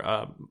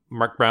 where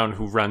Mark Brown,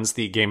 who runs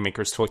the Game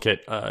Maker's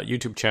Toolkit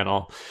YouTube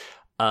channel,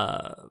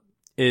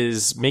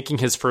 is making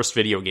his first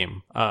video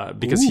game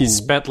because he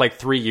spent like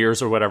 3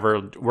 years or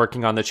whatever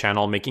working on the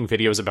channel making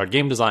videos about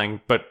game design,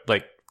 but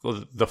like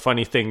the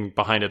funny thing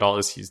behind it all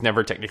is he's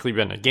never technically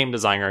been a game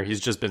designer.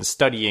 He's just been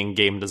studying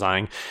game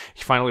design.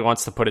 He finally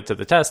wants to put it to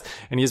the test,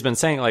 and he's been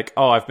saying like,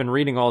 oh, I've been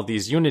reading all of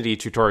these Unity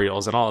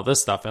tutorials and all of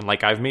this stuff, and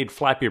like I've made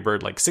Flappy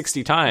Bird like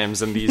 60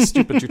 times in these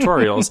stupid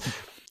tutorials.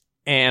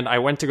 And I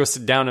went to go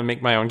sit down and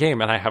make my own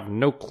game, and I have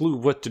no clue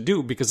what to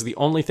do because the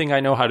only thing I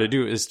know how to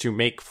do is to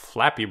make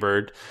Flappy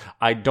Bird.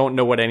 I don't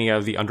know what any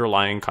of the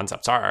underlying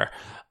concepts are.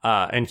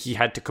 And he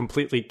had to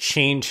completely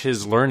change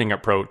his learning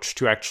approach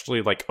to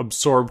actually like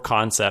absorb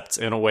concepts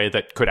in a way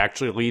that could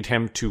actually lead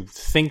him to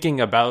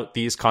thinking about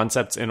these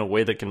concepts in a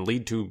way that can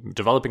lead to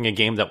developing a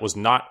game that was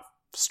not,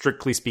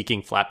 strictly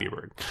speaking, Flappy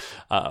Bird,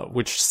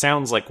 which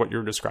sounds like what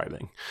you're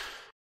describing.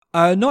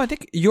 No, I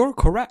think you're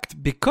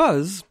correct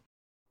because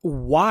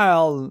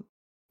while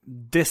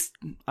this,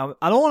 I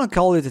don't want to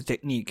call it a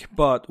technique,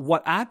 but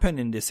what happened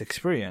in this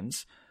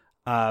experience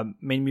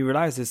made me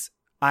realize is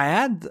I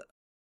had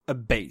a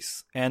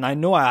base, and I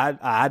know I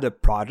had a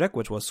project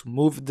which was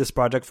move this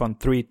project from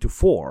 3 to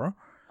 4,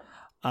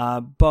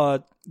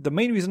 but the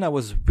main reason I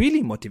was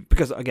really motivated,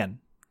 because again,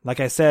 like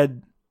I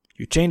said,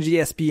 you change the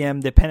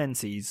SPM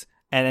dependencies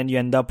and then you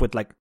end up with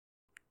like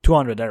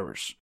 200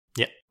 errors.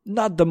 Yeah,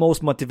 not the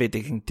most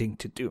motivating thing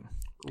to do.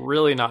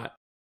 Really not.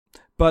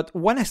 But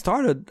when I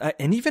started,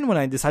 and even when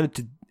I decided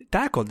to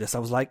tackle this, I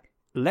was like,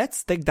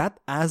 let's take that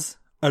as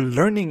a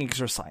learning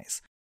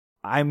exercise.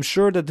 I'm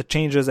sure that the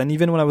changes, and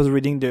even when I was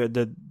reading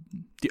the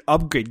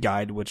upgrade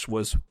guide, which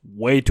was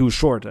way too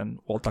short, and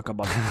we'll talk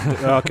about the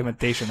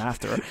documentation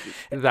after.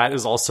 That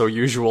is also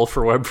usual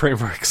for web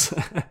frameworks.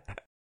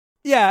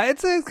 Yeah,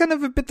 it's kind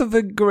of a bit of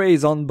a gray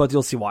zone, but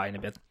you'll see why in a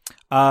bit.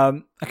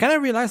 I kind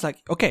of realized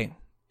like, okay,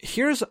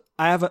 here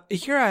I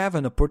have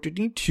an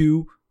opportunity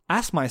to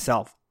ask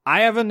myself,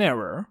 I have an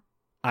error.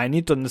 I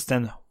need to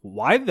understand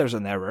why there's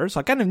an error. So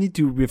I kind of need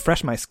to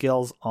refresh my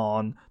skills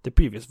on the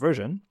previous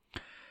version.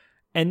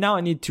 And now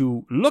I need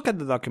to look at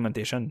the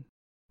documentation,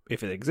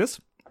 if it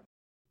exists.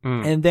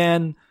 And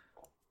then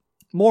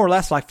more or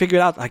less like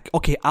figure out like,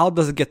 okay, how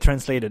does it get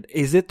translated?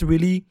 Is it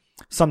really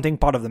something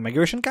part of the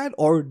migration guide?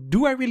 Or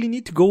do I really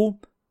need to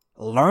go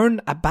learn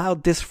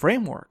about this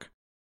framework?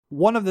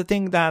 One of the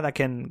things that I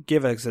can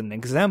give as an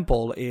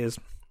example is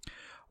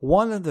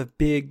one of the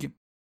big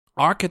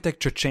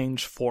architecture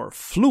change for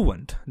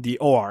Fluent, the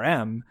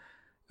ORM,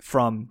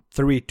 from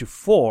 3 to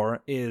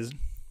 4 is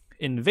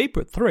in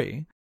Vapor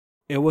 3,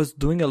 it was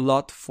doing a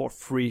lot for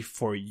free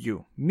for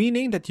you.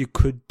 Meaning that you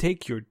could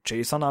take your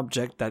JSON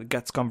object that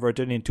gets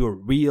converted into a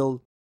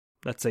real,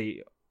 let's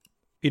say,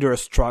 either a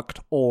struct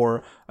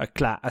or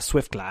a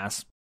Swift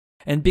class.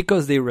 And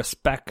because they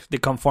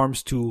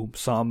conforms to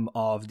some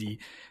of the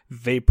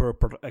Vapor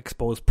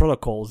exposed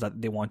protocols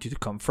that they want you to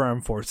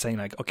confirm for saying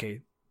like,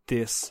 okay,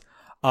 this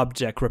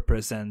object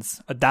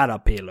represents a data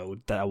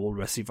payload that I will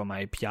receive from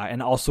my API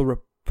and also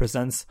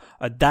represents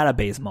a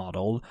database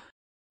model.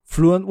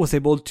 Fluent was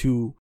able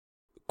to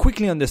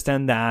quickly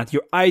understand that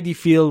your ID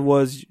field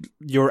was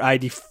your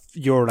ID,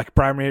 your like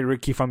primary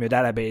key from your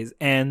database,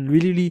 and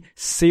really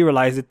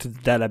serialize it to the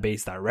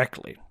database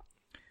directly.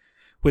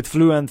 With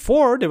Fluent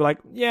 4, they were like,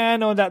 yeah,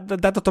 no, that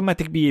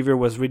automatic behavior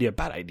was really a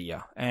bad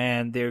idea.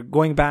 And they're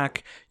going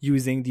back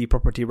using the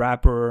property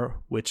wrapper,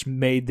 which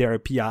made their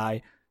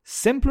API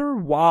simpler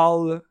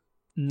while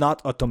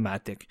not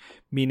automatic,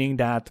 meaning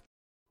that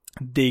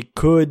they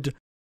would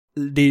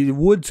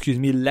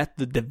let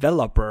the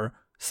developer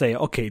say,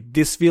 okay,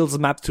 this field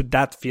maps to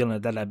that field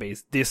in the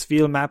database, this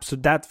field maps to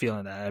that field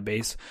in the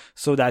database,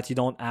 so that you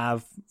don't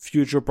have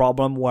future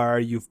problem where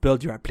you've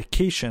built your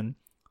application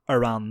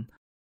around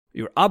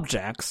your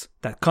objects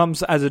that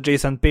comes as a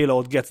JSON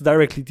payload, gets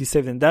directly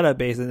saved in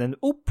database, and then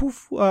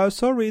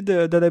sorry,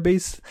 the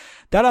database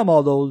data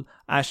model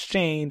has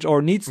changed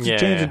or needs to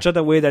change in such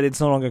a way that it's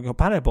no longer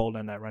compatible,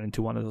 and I run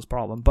into one of those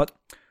problems. But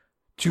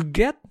to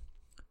get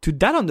to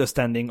that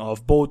understanding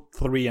of both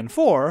 3 and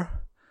 4,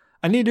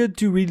 I needed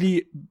to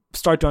really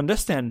start to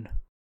understand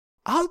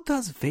how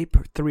does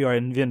Vapor 3 or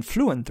even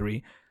Fluent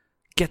 3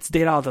 gets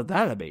data out of the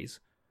database.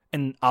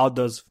 And how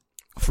does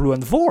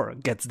Fluent 4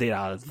 gets data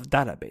out of the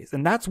database?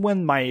 And that's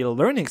when my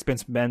learning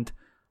experience meant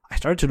I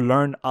started to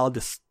learn how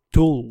this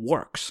tool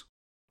works.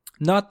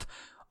 Not,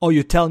 oh,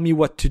 you tell me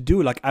what to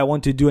do. Like, I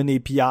want to do an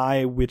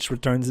API which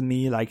returns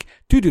me like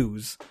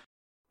to-dos.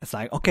 It's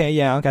like, okay,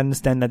 yeah, I can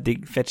understand that they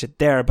fetch it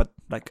there, but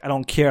like, I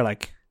don't care.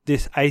 Like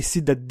this, I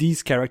see that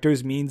these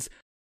characters means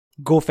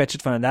go fetch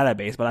it from the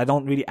database, but I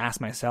don't really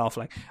ask myself,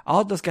 like,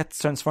 how does get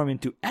transformed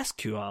into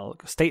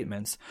SQL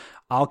statements?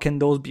 How can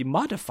those be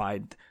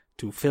modified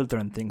to filter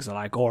and things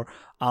like, or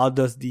how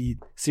does the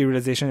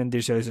serialization and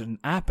deserialization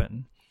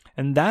happen?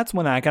 And that's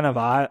when I kind of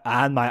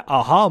had my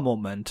aha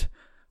moment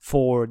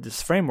for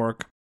this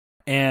framework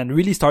and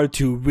really started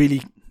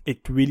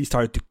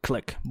to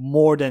click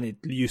more than it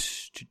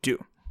used to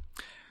do.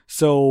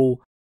 So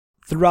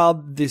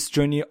throughout this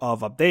journey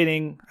of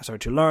updating, I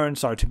started to learn,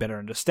 started to better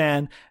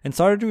understand, and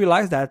started to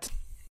realize that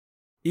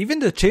even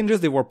the changes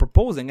they were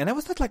proposing, and I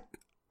was not like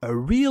a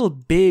real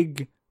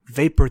big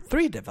Vapor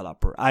 3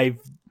 developer. I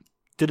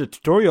did a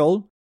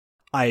tutorial,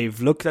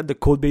 I've looked at the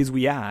code base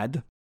we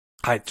had,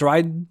 I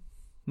tried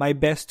my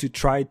best to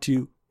try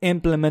to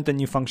implement a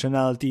new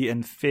functionality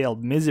and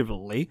failed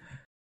miserably.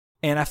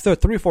 And after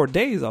 3 or 4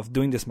 days of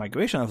doing this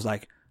migration, I was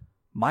like,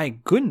 my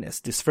goodness,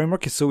 this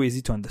framework is so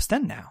easy to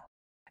understand now.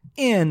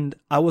 And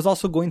I was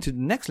also going to the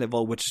next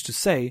level, which is to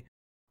say,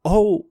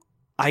 oh,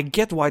 I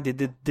get why they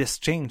did this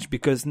change,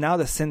 because now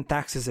the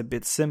syntax is a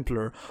bit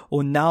simpler.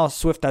 Or now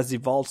Swift has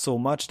evolved so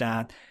much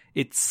that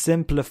it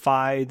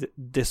simplified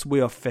this way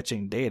of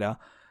fetching data.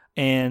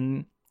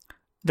 And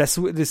this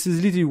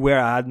is literally where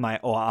I had my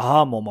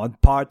aha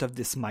moment, part of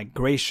this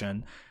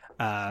migration,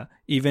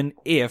 even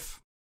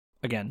if,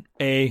 again,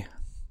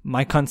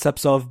 my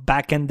concepts of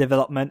backend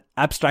development,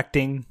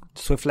 abstracting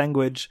Swift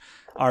language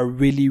are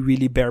really,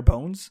 really bare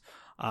bones.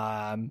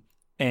 And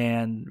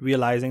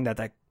realizing that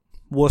I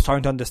was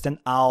starting to understand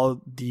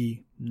how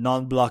the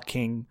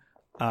non-blocking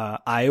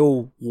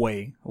I/O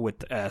way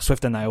with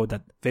Swift and I/O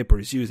that Vapor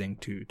is using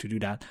to do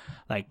that,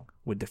 like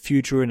with the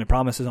future and the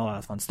promises and all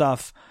that fun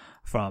stuff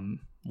from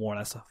more or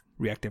less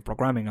reactive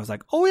programming. I was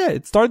like, oh yeah,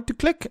 it started to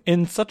click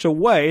in such a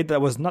way that I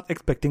was not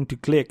expecting to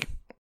click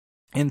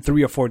in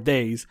 3 or 4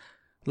 days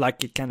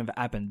like it kind of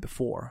happened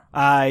before.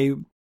 I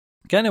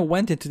kind of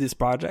went into this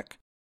project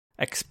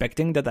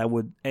expecting that I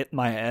would hit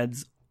my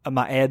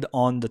head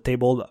on the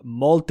table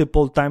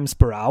multiple times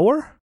per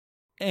hour,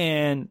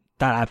 and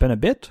that happened a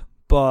bit.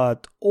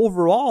 But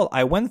overall,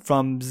 I went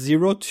from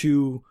 0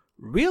 to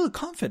real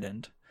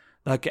confident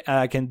that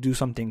I can do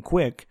something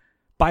quick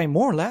by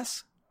more or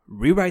less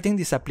rewriting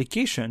this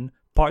application,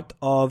 part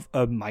of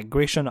a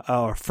migration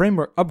or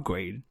framework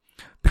upgrade.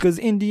 Because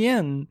in the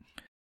end,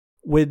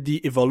 with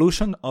the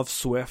evolution of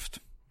Swift,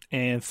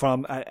 and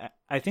from,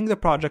 I think the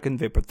project in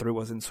Vapor 3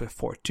 was in Swift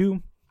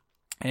 4.2.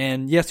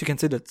 And yes, you can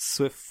say that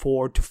Swift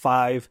 4 to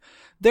 5,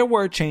 there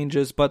were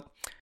changes, but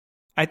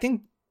I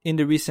think in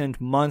the recent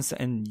months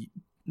and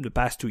the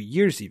past 2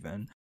 years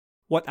even,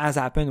 what has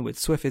happened with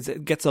Swift is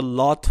it gets a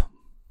lot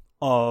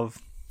of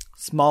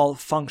small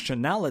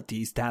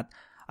functionalities that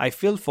I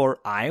feel for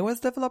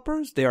iOS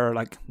developers, they are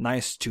like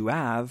nice to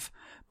have,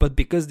 but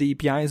because the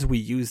APIs we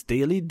use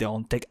daily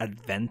don't take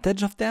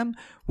advantage of them,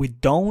 we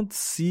don't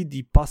see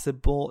the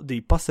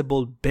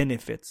possible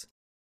benefits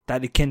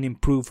that it can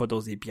improve for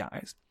those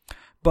APIs.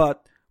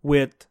 But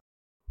with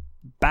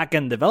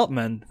backend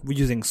development, we're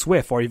using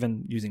Swift or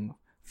even using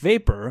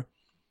Vapor,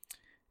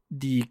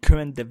 the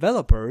current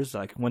developers,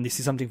 like when they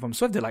see something from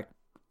Swift, they're like,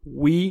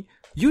 we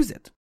use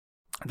it.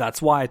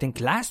 That's why I think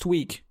last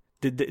week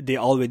they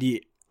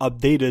already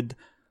updated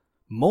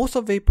most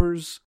of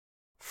Vapor's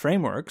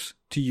frameworks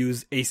to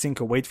use async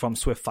await from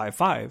Swift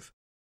 5.5.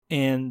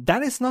 And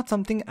that is not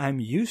something I'm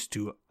used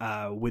to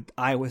with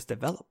iOS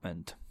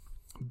development,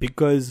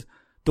 because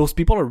those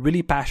people are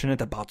really passionate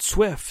about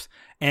Swift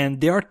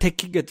and they are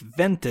taking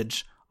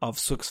advantage of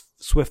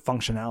Swift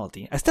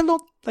functionality. I still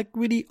don't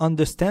really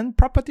understand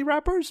property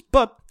wrappers,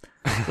 but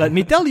let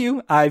me tell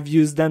you, I've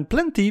used them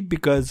plenty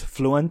because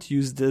Fluent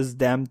uses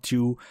them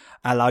to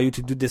allow you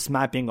to do this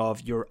mapping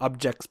of your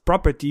object's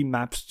property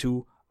maps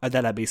to a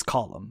database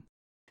column.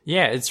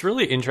 Yeah, it's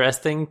really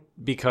interesting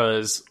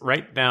because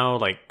right now,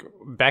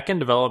 backend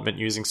development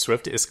using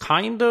Swift is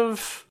kind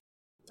of,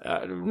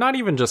 not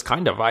even just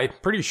kind of, I'm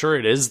pretty sure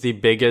it is the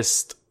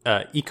biggest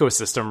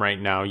ecosystem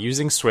right now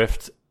using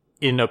Swift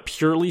in a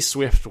purely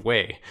Swift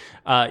way.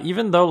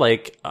 Even though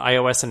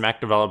iOS and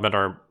Mac development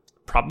are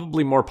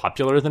probably more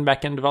popular than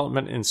backend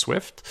development in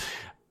Swift,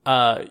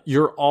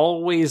 you're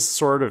always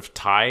sort of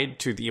tied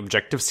to the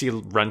Objective-C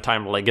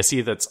runtime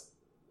legacy that's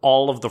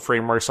all of the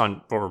frameworks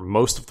or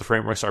most of the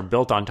frameworks are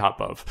built on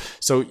top of.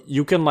 So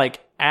you can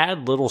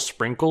add little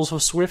sprinkles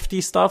of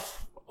Swifty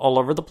stuff all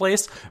over the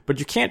place, but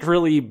you can't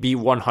really be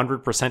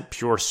 100%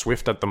 pure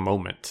Swift at the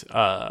moment,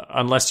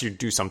 unless you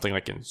do something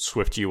like in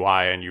Swift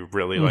UI and you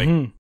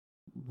really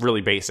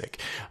really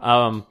basic.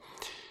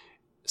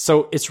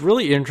 So it's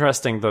really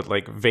interesting that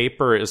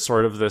Vapor is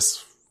sort of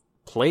this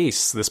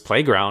place, this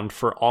playground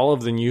for all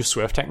of the new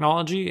Swift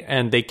technology,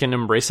 and they can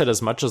embrace it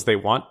as much as they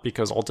want,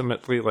 because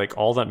ultimately, like,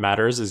 all that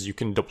matters is you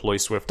can deploy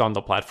Swift on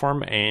the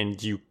platform, and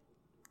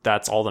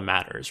that's all that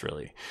matters,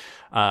 really.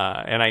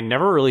 And I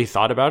never really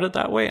thought about it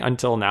that way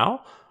until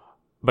now,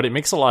 but it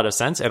makes a lot of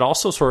sense. It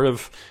also sort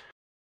of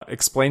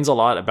explains a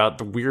lot about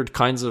the weird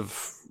kinds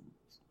of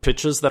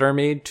pitches that are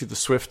made to the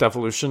Swift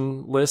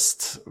evolution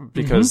list,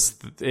 because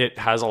it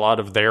has a lot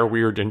of their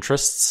weird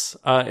interests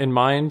in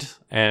mind,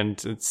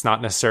 and it's not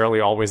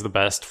necessarily always the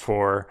best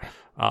for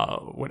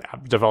what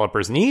app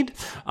developers need.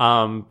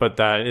 But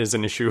that is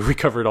an issue we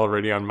covered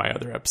already on my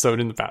other episode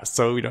in the past,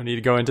 so we don't need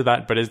to go into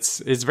that. But it's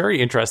very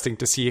interesting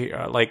to see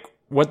like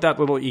what that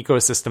little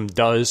ecosystem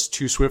does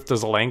to Swift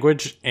as a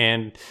language,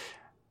 and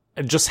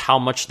just how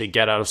much they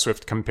get out of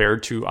Swift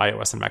compared to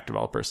iOS and Mac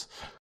developers.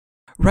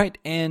 Right,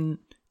 and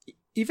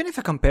even if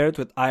I compare it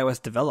with iOS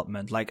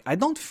development, like, I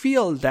don't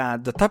feel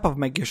that the type of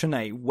migration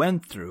I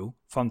went through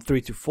from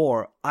 3 to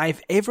 4,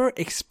 I've ever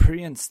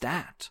experienced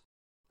that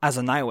as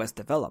an iOS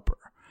developer.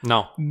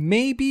 No.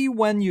 Maybe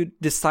when you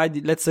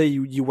decide, let's say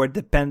you were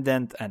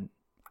dependent, and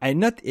I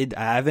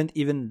haven't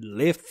even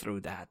lived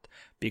through that,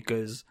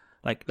 because,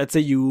 like, let's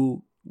say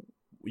you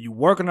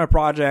work on a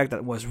project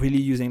that was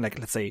really using, like,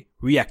 let's say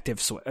reactive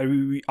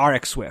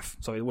RX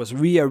Swift. So it was a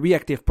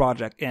reactive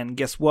project, and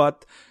guess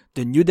what?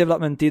 The new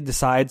development team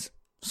decides,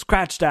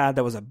 scratch that.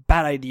 That was a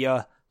bad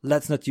idea.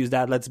 Let's not use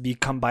that. Let's be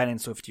combined in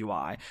Swift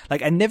UI.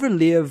 Like, I never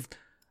lived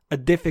a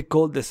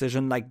difficult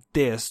decision like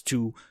this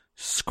to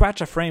scratch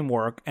a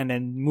framework and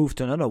then move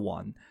to another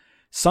one.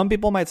 Some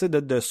people might say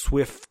that the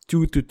Swift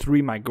 2 to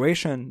 3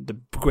 migration, the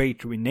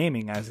great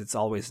renaming as it's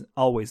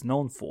always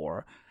known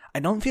for, I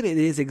don't feel it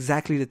is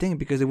exactly the thing,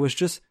 because it was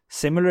just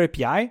similar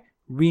API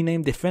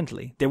renamed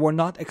differently. They were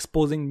not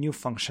exposing new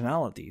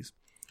functionalities.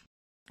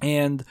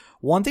 And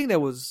one thing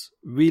that was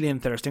really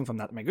interesting from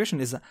that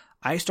migration is that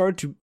I started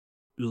to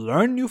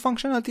learn new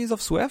functionalities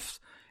of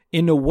Swift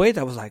in a way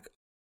that was like,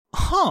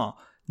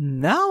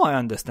 now I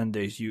understand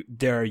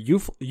their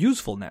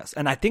usefulness.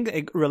 And I think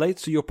it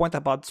relates to your point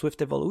about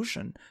Swift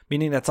evolution,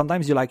 meaning that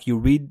sometimes you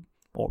read,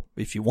 or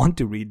if you want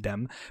to read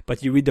them,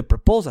 but you read the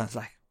proposal and it's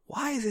like,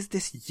 why is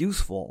this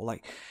useful?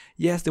 Like,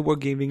 yes, they were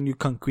giving you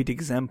concrete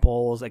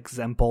examples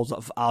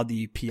of how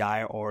the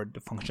API or the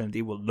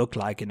functionality will look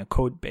like in a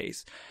code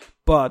base.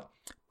 But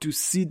to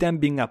see them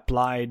being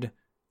applied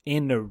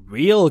in a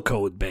real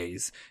code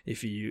base,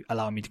 if you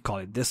allow me to call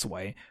it this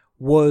way,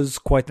 was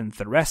quite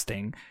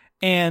interesting.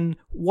 And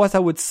what I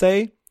would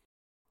say,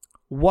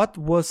 what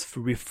was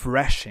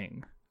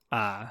refreshing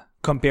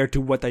compared to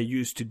what I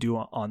used to do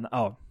I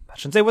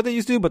shouldn't say what I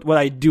used to do, but what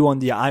I do on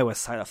the iOS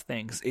side of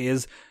things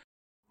is,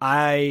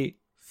 I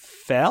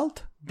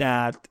felt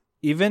that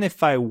even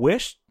if I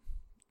wished,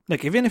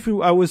 like, even if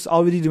I was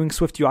already doing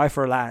Swift UI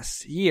for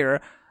last year,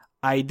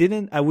 I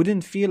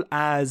wouldn't feel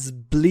as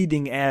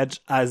bleeding edge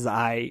as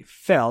I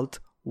felt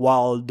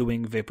while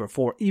doing Vapor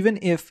 4. Even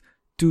if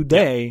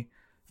today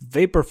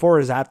Vapor 4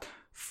 is at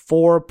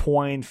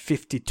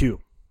 4.52.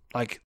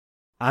 Like,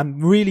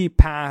 I'm really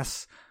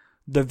past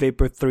the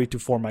Vapor 3 to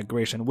 4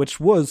 migration, which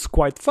was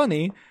quite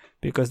funny,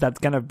 because that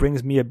kind of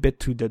brings me a bit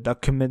to the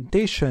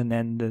documentation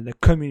and the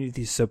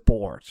community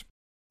support.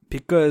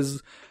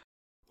 Because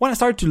when I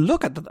started to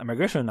look at that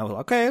migration, I was like,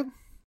 okay,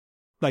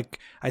 like,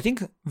 I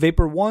think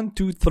Vapor 1,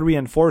 2, 3,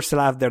 and 4 still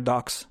have their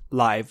docs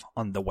live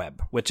on the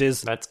web, which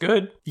is... That's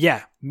good.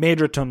 Yeah,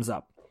 major thumbs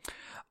up.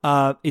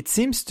 It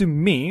seems to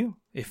me,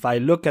 if I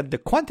look at the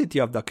quantity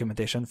of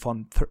documentation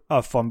from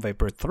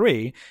Vapor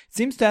 3, it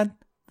seems that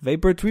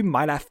Vapor 3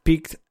 might have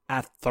peaked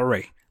at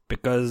 3,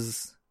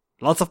 because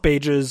lots of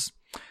pages.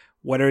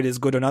 Whether it is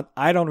good or not,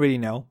 I don't really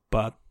know.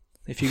 But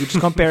if you could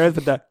just compare it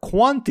with the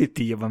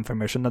quantity of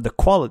information, not the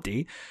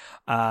quality,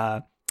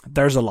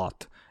 there's a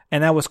lot.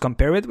 And I was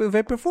comparing it with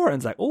Vapor 4, and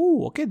it's like,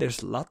 oh, okay,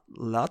 there's a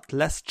lot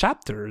less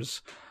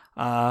chapters.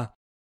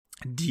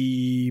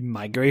 The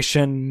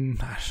migration,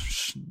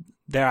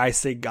 dare I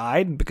say,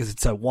 guide, because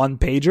it's a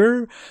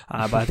one-pager,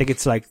 but I think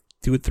it's like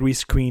 2-3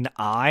 screen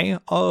eye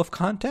of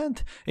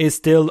content, is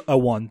still a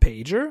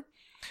one-pager.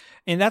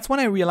 And that's when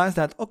I realized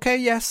that, okay,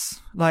 yes,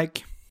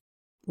 like,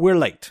 we're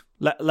late.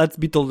 Let's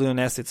be totally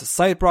honest. It's a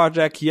side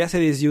project. Yes,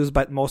 it is used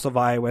by most of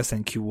iOS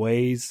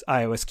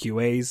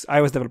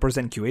developers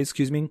and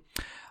QAs,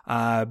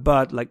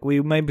 but like, we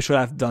maybe should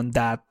have done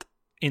that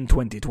in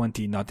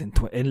 2020, not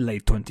in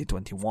late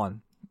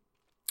 2021.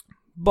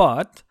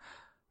 But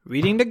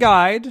reading the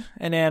guide,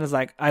 and then it's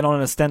like, I don't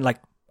understand. Like,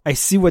 I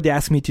see what they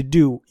asked me to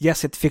do.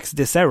 Yes, it fixed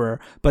this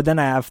error, but then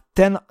I have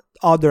 10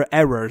 other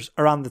errors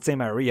around the same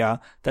area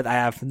that I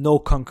have no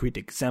concrete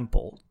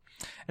example.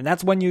 And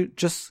that's when you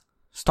just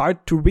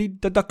start to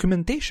read the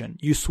documentation.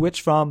 You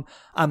switch from,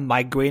 I'm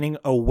migrating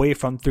away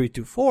from 3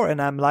 to 4, and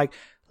I'm like,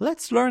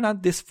 let's learn how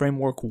this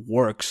framework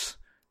works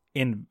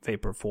in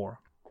Vapor 4,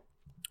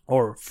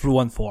 or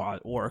Fluent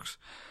 4 works.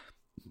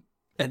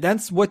 And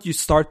that's what you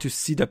start to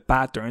see the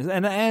patterns,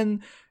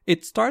 and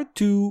it started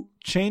to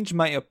change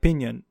my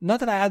opinion. Not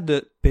that I had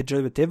the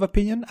pejorative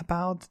opinion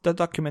about the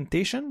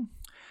documentation,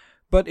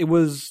 but it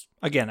was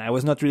again, I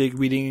was not really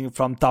reading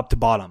from top to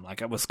bottom.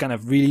 Like I was kind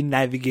of really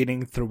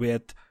navigating through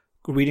it,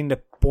 reading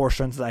the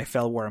portions that I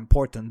felt were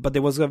important. But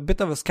there was a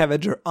bit of a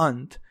scavenger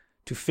hunt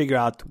to figure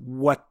out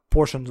what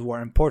portions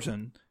were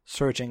important,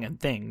 searching and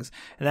things.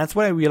 And that's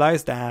when I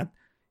realized that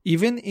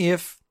even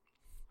if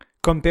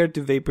compared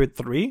to Vapor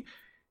 3,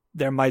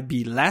 there might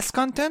be less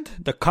content,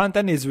 the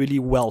content is really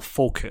well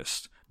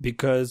focused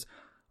because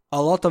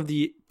a lot of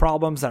the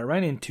problems I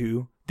ran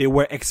into, they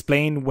were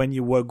explained when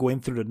you were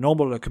going through the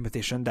normal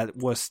documentation that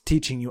was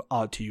teaching you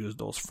how to use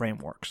those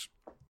frameworks.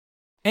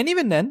 And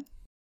even then,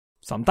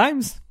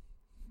 sometimes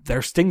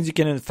there's things you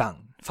cannot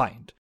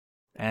find.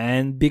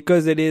 And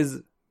because it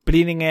is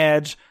bleeding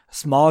edge,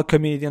 small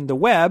community on the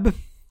web,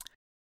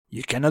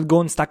 you cannot go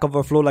on Stack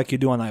Overflow like you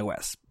do on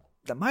iOS.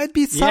 There might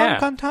be some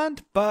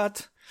content,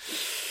 but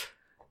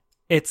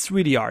it's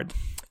really hard.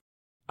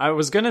 I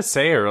was going to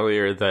say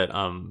earlier that,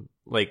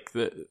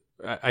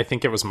 I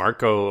think it was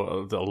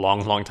Marco a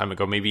long time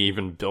ago, maybe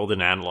even Build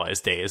and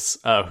Analyze days,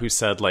 who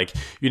said, like,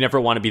 you never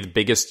want to be the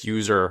biggest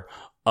user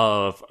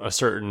of a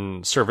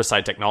certain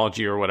server-side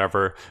technology or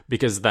whatever,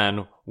 because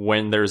then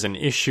when there's an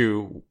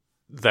issue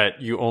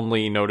that you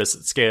only notice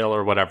at scale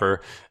or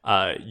whatever,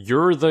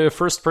 you're the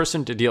first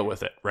person to deal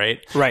with it,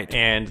 right? Right.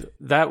 And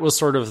that was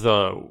sort of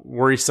the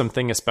worrisome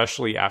thing,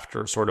 especially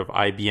after sort of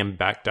IBM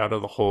backed out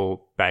of the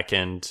whole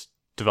back-end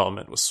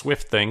development with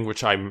Swift thing,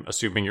 which I'm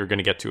assuming you're going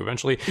to get to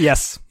eventually.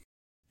 Yes.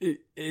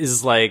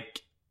 Is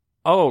like,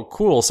 oh,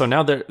 cool. So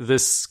now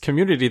this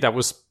community that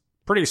was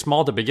pretty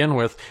small to begin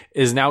with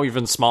is now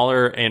even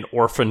smaller and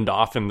orphaned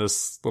off in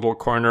this little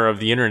corner of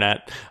the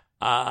internet.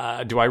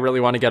 Do I really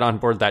want to get on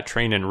board that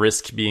train and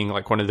risk being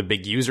like one of the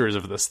big users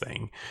of this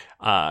thing?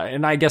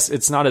 And I guess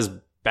it's not as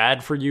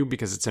bad for you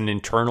because it's an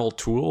internal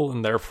tool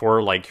and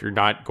therefore like you're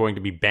not going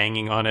to be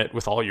banging on it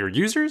with all your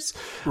users.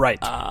 Right.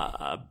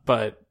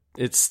 But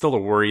it's still a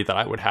worry that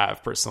I would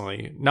have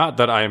personally. Not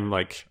that I'm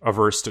like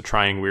averse to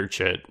trying weird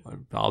shit.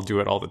 I'll do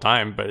it all the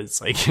time, but it's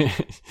like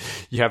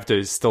you have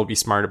to still be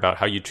smart about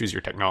how you choose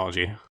your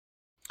technology.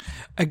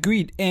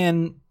 Agreed.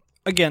 And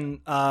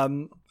again,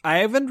 I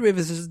haven't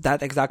revisited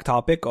that exact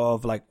topic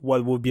of like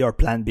what would be our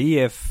plan B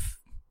if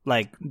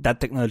like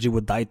that technology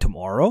would die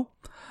tomorrow.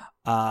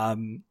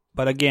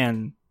 But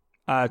again,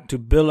 to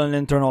build an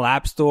internal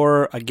app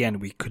store, again,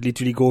 we could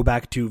literally go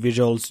back to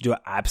Visual Studio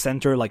App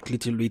Center like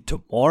literally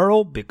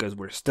tomorrow because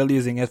we're still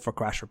using it for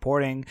crash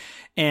reporting.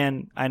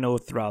 And I know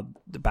throughout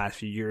the past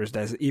few years,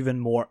 there's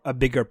even a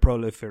bigger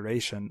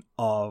proliferation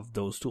of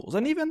those tools.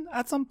 And even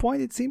at some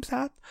point, it seems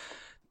that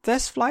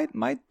TestFlight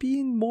might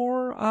be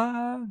more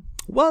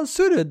well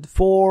suited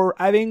for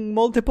having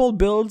multiple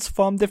builds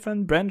from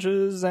different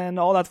branches and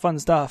all that fun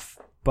stuff.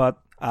 But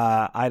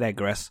I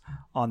digress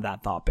on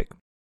that topic.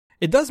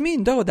 It does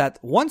mean, though, that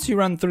once you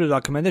run through the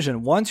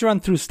documentation, once you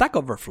run through Stack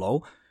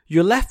Overflow,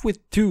 you're left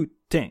with two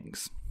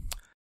things.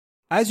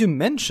 As you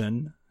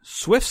mentioned,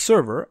 Swift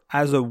Server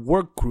as a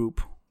work group,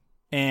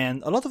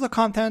 and a lot of the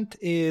content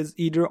is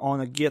either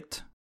on a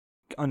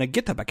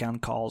GitHub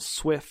account called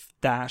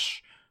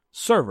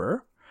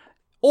Swift-Server,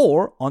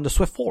 or on the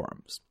Swift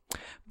forums.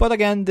 But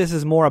again, this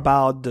is more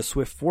about the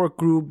Swift work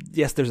group.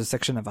 Yes, there's a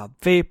section about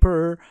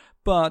Vapor,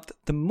 but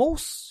the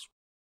most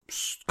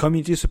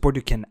community support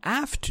you can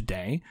have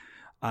today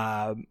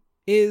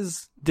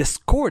is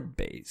Discord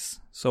based.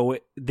 So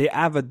they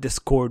have a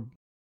Discord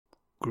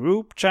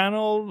group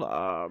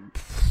channel.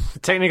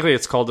 Technically,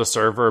 it's called a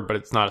server, but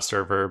it's not a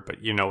server,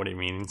 but you know what it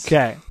means.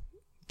 Okay.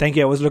 Thank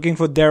you. I was looking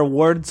for their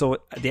word. So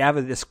they have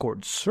a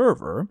Discord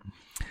server.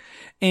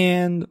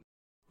 And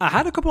I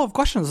had a couple of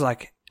questions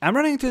like, I'm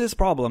running into this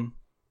problem.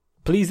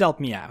 Please help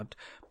me out.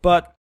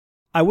 But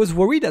I was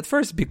worried at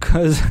first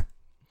because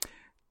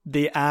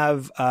they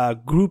have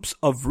groups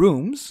of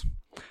rooms,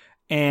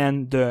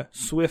 and the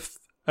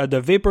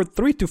Vapor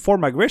 3 to 4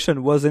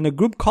 migration was in a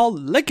group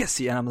called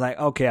Legacy, and I'm like,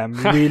 okay, I'm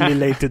really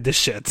late to this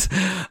shit.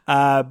 But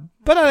I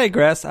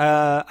digress.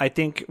 I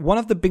think one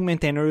of the big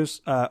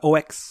maintainers,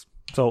 OX,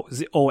 so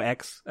the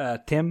OX,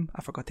 Tim,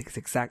 I forgot his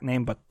exact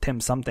name, but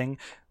Tim something,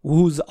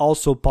 who's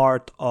also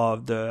part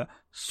of the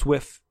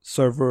Swift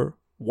server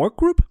work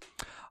group,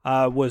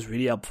 was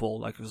really helpful.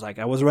 Like, it was like,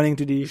 I was running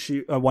to the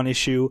issue, one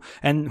issue,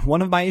 and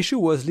one of my issue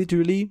was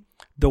literally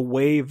the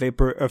way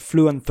Vapor,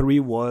 Fluent 3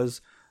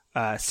 was,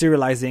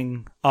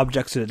 serializing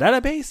objects to the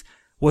database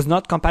was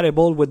not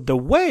compatible with the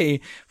way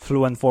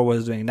Fluent 4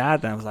 was doing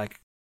that. And I was like,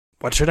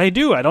 what should I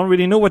do? I don't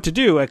really know what to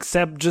do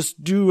except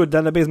just do a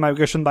database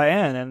migration by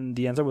hand. And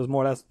the answer was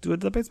more or less do a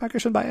database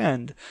migration by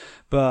hand.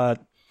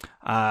 But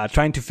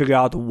trying to figure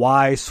out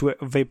why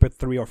Vapor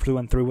 3 or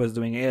Fluent 3 was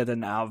doing it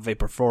and now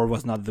Vapor 4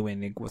 was not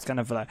doing it was kind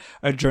of like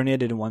a journey I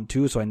didn't want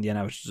to. So in the end,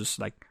 I was just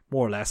like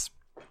more or less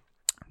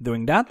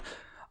doing that.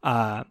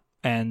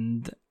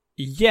 And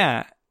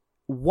yeah,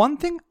 one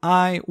thing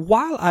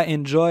while I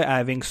enjoy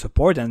having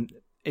support and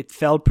it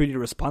felt pretty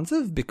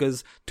responsive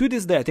because to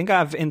this day, I think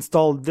I've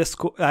installed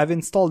Discord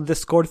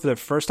for the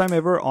first time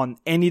ever on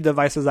any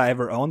devices I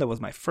ever owned. That was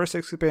my first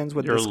experience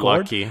with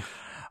Discord. You're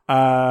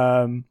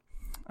lucky.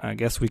 I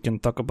guess we can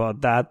talk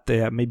about that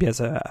maybe as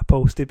a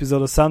post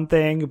episode or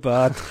something.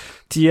 But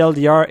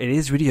TLDR, it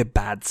is really a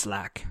bad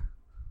Slack.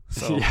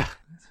 So yeah,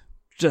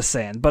 just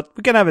saying. But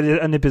we can have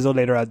an episode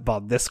later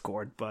about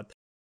Discord. But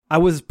I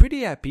was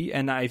pretty happy,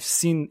 and I've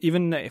seen,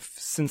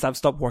 since I've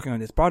stopped working on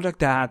this project,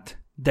 that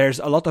there's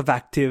a lot of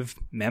active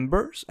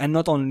members, and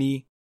not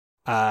only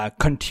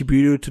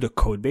contributor to the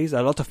code base.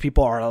 A lot of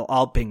people are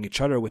helping each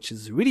other, which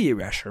is really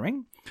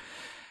reassuring.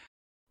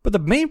 But the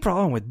main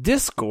problem with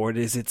Discord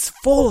is it's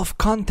full of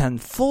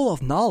content, full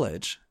of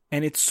knowledge,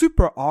 and it's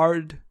super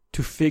hard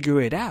to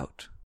figure it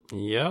out.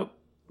 Yep.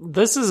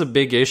 This is a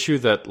big issue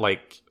that,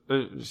 like,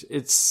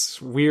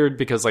 it's weird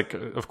because, like,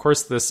 of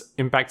course this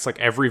impacts, like,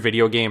 every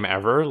video game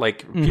ever.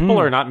 Like, people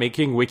are not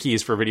making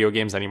wikis for video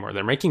games anymore.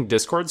 They're making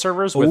Discord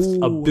servers with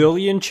 1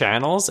 billion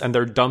channels, and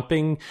they're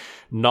dumping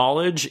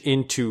knowledge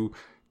into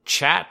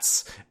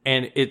chats,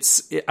 and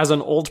as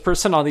an old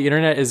person on the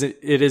internet,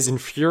 it is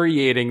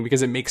infuriating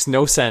because it makes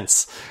no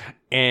sense,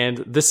 and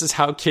this is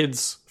how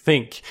kids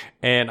think,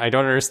 and I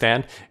don't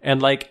understand.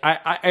 And like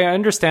I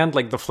understand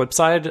like the flip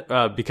side,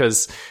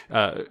 because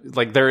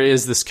like there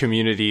is this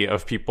community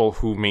of people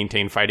who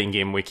maintain fighting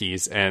game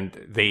wikis, and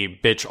they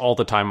bitch all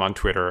the time on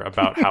Twitter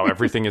about how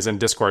everything is in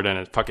Discord and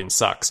it fucking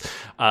sucks,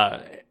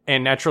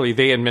 and naturally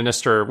they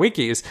administer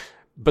wikis.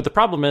 But the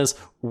problem is,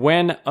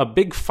 when a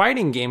big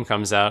fighting game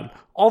comes out,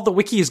 all the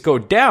wikis go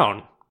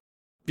down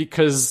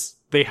because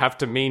they have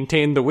to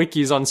maintain the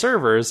wikis on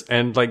servers,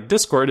 and like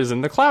Discord is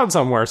in the cloud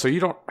somewhere, so you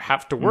don't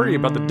have to worry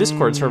about the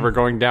Discord server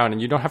going down,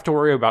 and you don't have to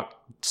worry about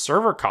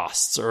server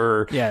costs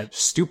or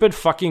stupid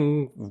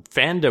fucking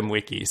fandom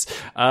wikis.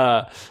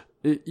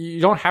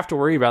 You don't have to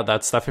worry about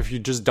that stuff if you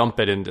just dump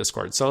it in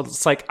Discord. So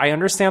it's like, I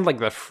understand like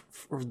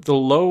the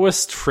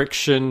lowest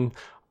friction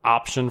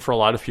option for a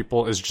lot of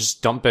people is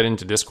just dump it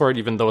into Discord,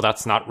 even though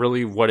that's not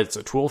really what it's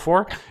a tool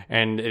for,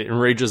 and it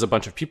enrages a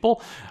bunch of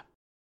people.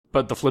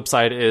 But the flip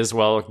side is,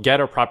 well,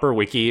 get a proper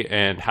wiki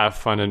and have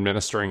fun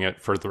administering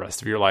it for the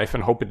rest of your life,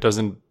 and hope it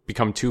doesn't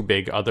become too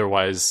big.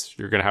 Otherwise,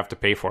 you're going to have to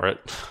pay for it.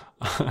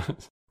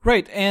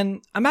 Right.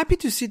 And I'm happy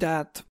to see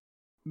that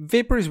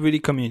Vapor is really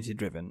community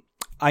driven.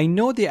 I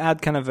know they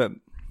had kind of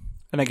and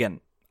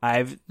again,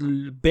 I've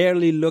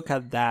barely looked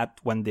at that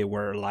when they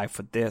were live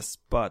for this,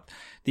 but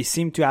they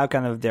seem to have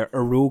kind of their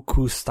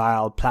Heroku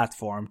style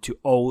platform to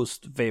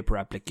host Vapor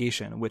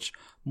application, which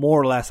more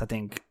or less, I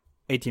think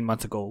 18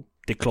 months ago,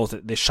 they closed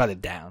it, they shut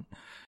it down.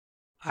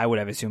 I would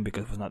have assumed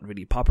because it was not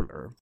really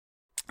popular,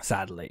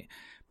 sadly.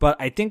 But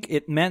I think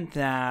it meant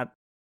that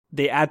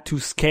they had to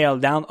scale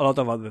down a lot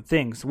of other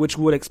things, which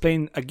would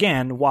explain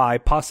again why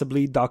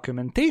possibly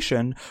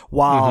documentation,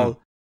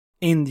 while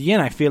in the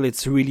end I feel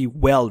it's really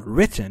well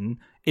written,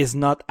 is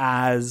not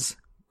as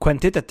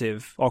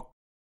quantitative, or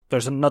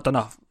there's not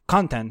enough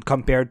content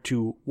compared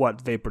to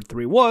what Vapor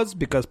 3 was,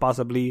 because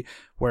possibly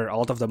where a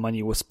lot of the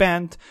money was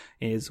spent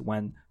is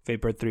when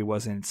Vapor 3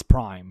 was in its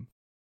prime.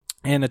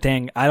 And the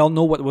thing, I don't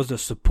know what was the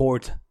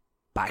support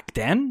back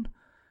then.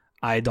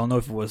 I don't know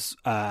if it was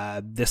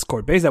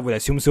Discord based. I would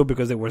assume so,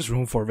 because there was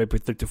room for Vapor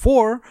 3 to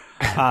 4.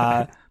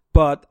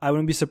 But I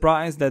wouldn't be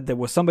surprised that there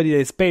was somebody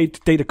that's paid to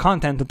take the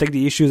content, to take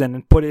the issues and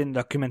then put it in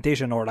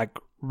documentation, or like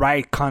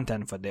write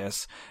content for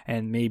this.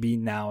 And maybe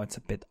now it's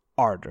a bit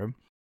harder.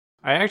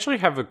 I actually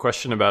have a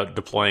question about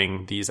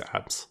deploying these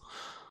apps.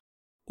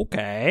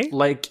 Okay.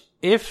 Like,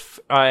 if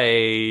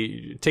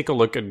I take a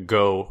look at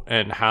Go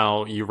and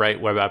how you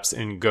write web apps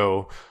in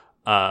Go,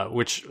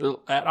 which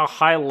at a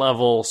high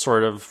level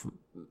sort of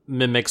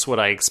mimics what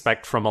I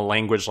expect from a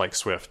language like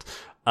Swift,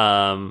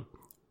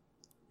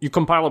 you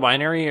compile a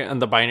binary,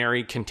 and the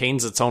binary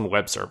contains its own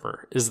web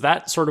server. Is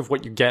that sort of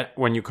what you get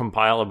when you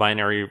compile a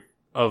binary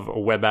of a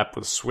web app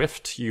with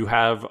Swift? You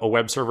have a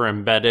web server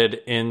embedded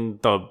in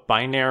the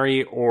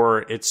binary,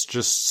 or it's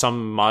just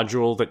some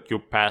module that you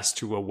pass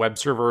to a web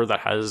server that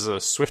has a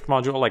Swift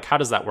module? Like, how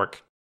does that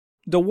work?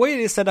 The way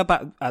it is set up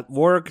at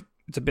work,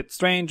 it's a bit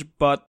strange,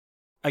 but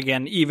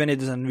again, even it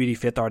doesn't really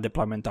fit our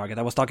deployment target.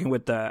 I was talking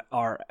with the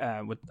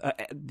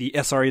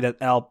SRE that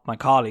helped my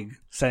colleague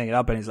setting it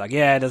up, and he's like,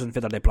 yeah, it doesn't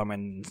fit our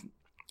deployment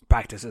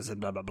practices and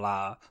blah, blah,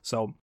 blah.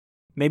 So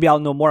maybe I'll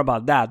know more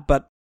about that.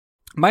 But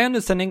my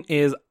understanding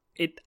is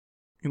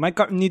you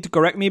might need to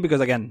correct me,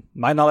 because again,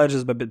 my knowledge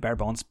is a bit bare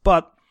bones,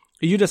 but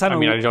you decide.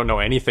 I don't know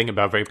anything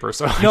about Vapor,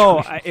 so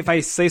no. If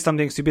I say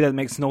something stupid that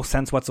makes no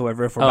sense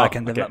whatsoever for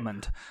backend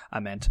development,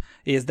 I meant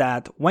is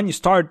that when you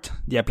start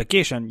the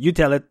application, you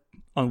tell it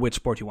on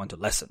which port you want to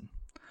listen.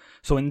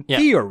 So in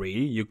theory,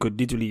 you could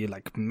literally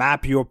like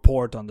map your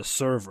port on the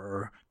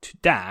server to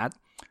that,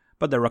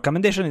 but the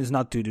recommendation is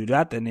not to do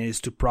that, and it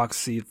is to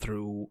proxy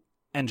through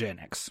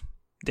NGINX.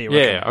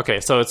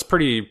 Okay, so it's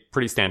pretty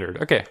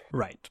standard. Okay,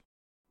 right.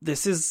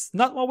 This is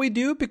not what we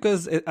do,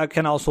 because it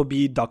can also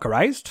be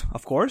Dockerized,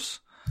 of course,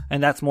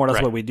 and that's more or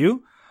less what we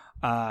do.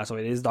 So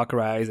it is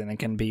Dockerized, and it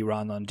can be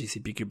run on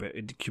GCP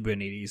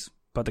Kubernetes.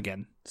 But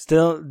again,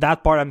 still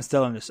that part I'm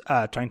still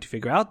trying to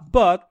figure out.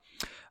 But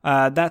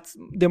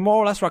they more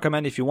or less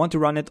recommend if you want to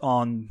run it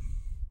on,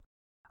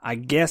 I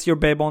guess, your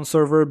barebone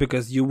server,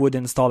 because you would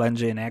install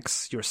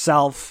NGINX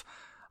yourself.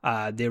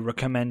 They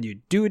recommend you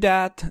do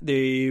that.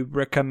 They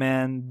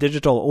recommend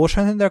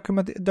DigitalOcean in their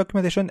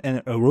documentation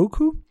and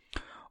Heroku,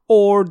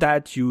 or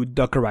that you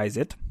Dockerize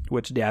it,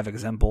 which they have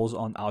examples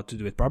on how to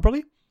do it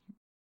properly,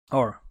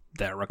 or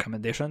their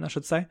recommendation, I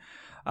should say.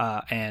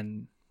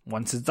 And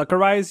once it's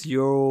Dockerized,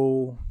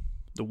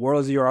 the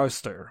world is your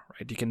oyster,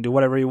 right? You can do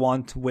whatever you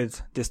want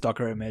with this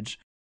Docker image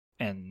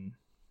and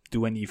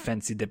do any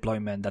fancy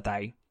deployment that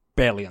I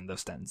barely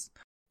understand.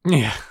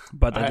 Yeah,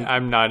 but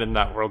I'm not in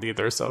that world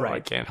either, so right. I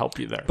can't help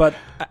you there. But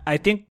I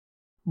think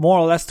more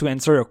or less to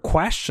answer your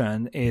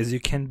question is you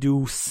can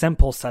do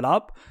simple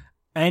setup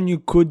and you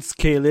could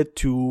scale it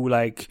to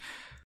like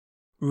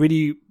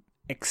really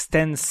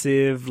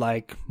extensive,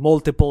 like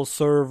multiple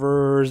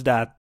servers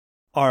that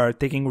are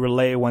taking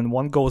relay. When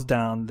one goes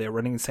down, they're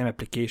running the same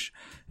application,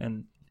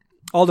 and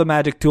all the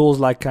magic tools,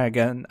 like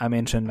again I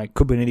mentioned, like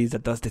Kubernetes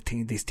that does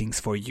these things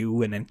for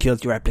you and then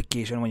kills your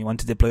application when you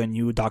want to deploy a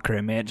new Docker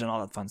image and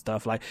all that fun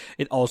stuff. Like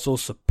it also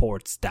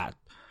supports that,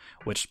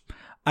 which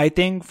I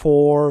think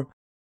for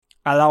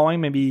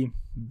allowing maybe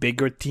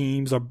bigger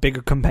teams or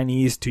bigger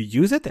companies to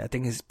use it, I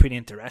think is pretty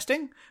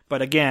interesting.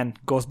 But again,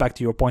 goes back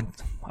to your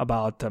point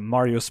about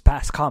Mario's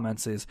past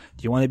comments: is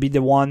do you want to be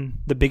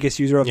the biggest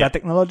user of that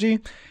technology?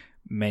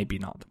 Maybe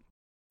not.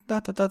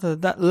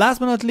 Last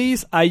but not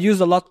least, I used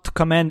a lot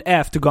Command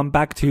F to come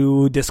back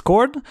to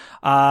Discord.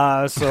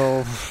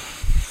 So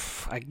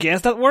I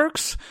guess that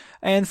works.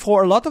 And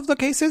for a lot of the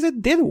cases,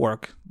 it did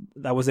work.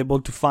 I was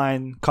able to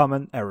find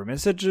common error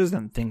messages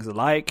and things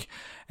alike.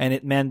 And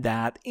it meant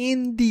that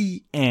in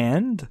the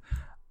end,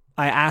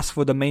 I asked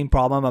for the main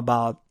problem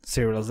about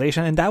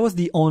serialization. And that was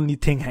the only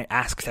thing I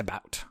asked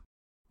about.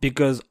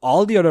 Because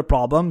all the other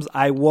problems,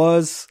 I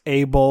was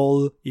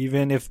able,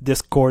 even if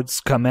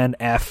Discord's Command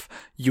F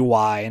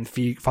UI and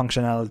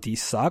functionality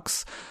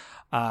sucks,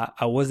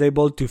 I was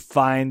able to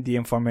find the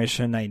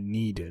information I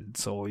needed.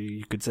 So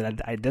you could say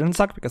that I didn't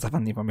suck because I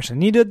found the information I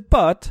needed,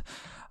 but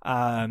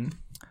I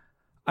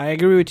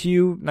agree with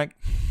you. Like,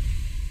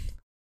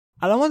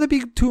 I don't want to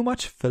be too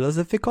much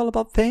philosophical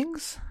about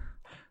things,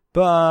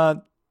 but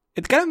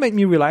it kind of made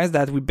me realize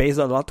that we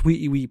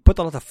put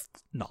a lot of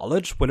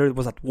knowledge, whether it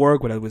was at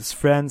work, whether it was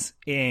friends,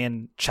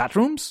 in chat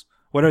rooms,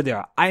 whether they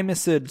are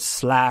iMessage,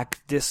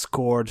 Slack,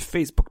 Discord,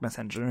 Facebook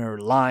Messenger,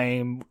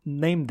 Lime,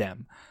 name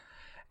them.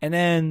 And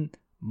then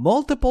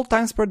multiple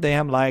times per day,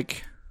 I'm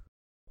like,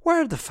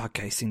 where the fuck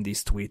I seen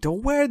this tweet? Or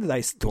where did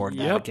I store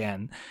that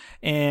again?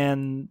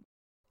 And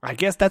I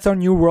guess that's our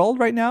new world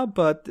right now,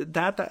 but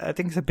that I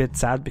think is a bit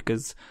sad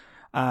because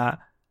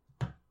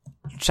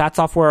chat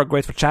software are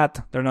great for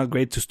chat. They're not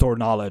great to store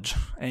knowledge.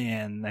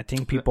 And I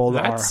think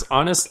That's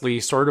honestly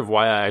sort of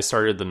why I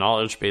started the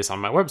knowledge base on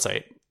my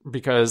website.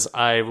 Because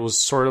I was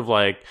sort of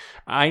like,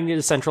 I need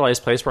a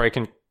centralized place where I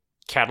can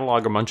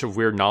catalog a bunch of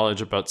weird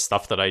knowledge about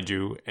stuff that I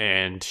do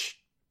and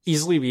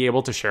easily be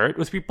able to share it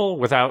with people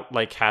without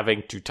like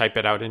having to type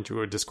it out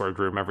into a Discord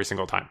room every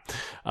single time.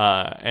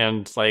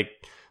 And like,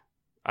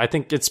 I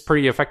think it's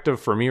pretty effective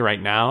for me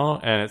right now.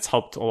 And it's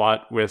helped a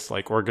lot with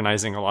like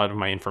organizing a lot of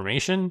my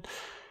information.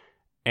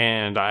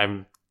 And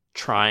I'm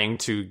trying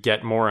to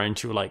get more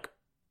into like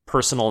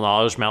personal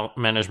knowledge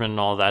management and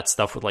all that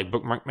stuff with like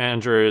bookmark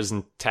managers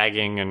and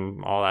tagging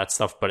and all that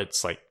stuff. But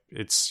it's like,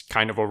 it's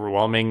kind of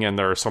overwhelming and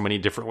there are so many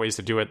different ways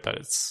to do it that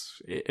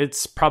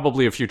it's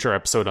probably a future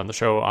episode on the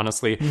show,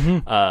 honestly.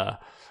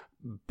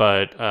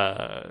 But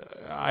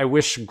I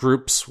wish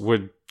groups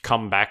would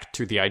come back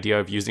to the idea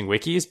of using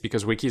wikis,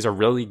 because wikis are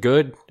really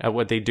good at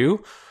what they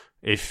do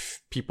if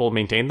people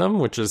maintain them,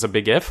 which is a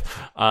big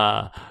if.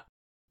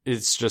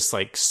 It's just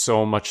like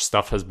so much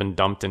stuff has been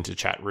dumped into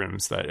chat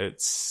rooms that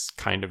it's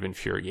kind of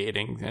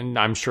infuriating. And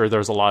I'm sure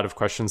there's a lot of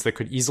questions that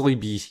could easily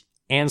be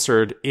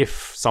answered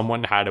if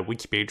someone had a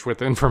wiki page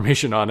with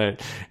information on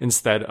it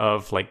instead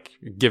of like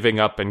giving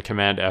up and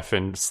Command F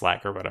in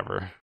Slack or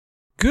whatever.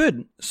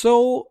 Good.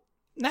 So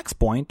next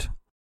point,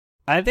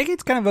 I think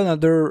it's kind of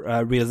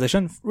another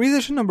realization.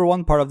 Realization number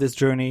one part of this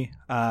journey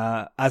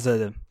as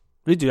a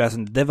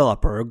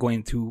developer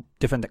going through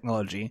different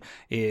technology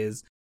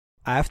is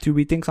I have to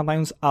rethink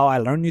sometimes how I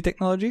learn new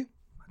technology.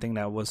 I think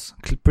that was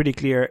pretty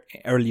clear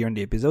earlier in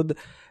the episode.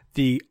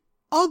 The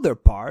other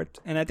part,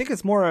 and I think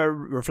it's more a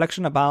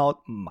reflection about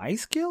my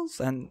skills,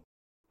 and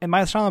it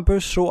might sound on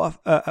purpose show off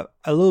a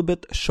little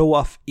bit show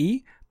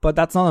off-y, but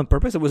that's not on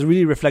purpose. It was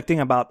really reflecting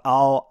about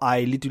how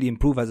I literally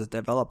improve as a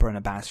developer in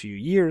the past few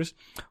years,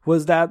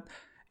 was that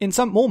in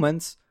some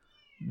moments,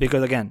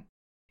 because again,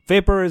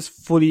 Vapor is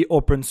fully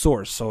open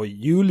source, so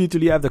you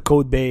literally have the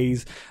code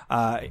base,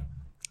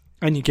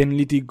 and you can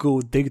literally go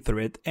dig through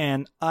it.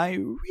 And I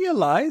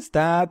realized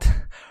that,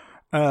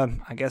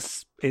 I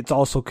guess it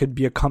also could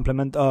be a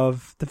complement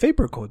of the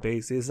Vapor code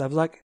base, is I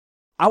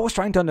was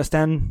trying to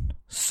understand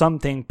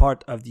something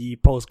part of the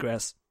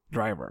Postgres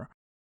driver.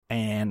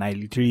 And I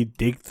literally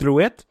dig through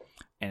it.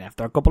 And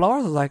after a couple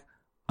hours, I was like,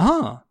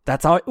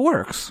 that's how it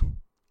works.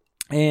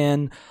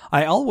 And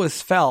I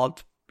always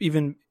felt,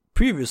 even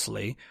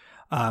previously,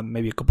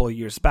 maybe a couple of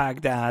years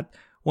back, that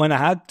when I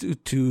had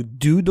to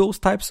do those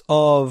types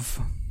of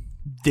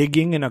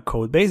digging in a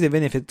code base,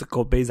 even if it's a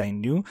code base I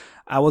knew,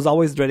 I was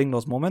always dreading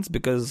those moments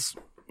because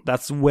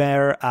that's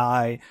where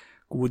I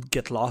would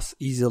get lost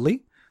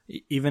easily.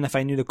 Even if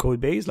I knew the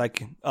code base,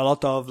 like a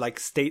lot of like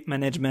state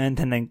management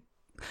and then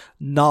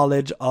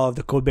knowledge of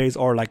the code base,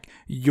 or like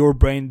your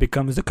brain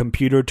becomes the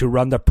computer to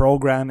run the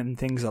program and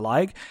things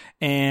alike.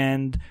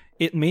 And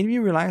it made me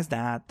realize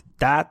that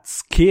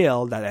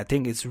skill that I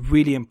think is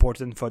really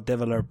important for a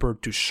developer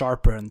to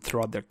sharpen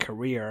throughout their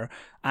career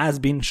has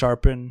been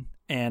sharpened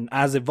and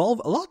has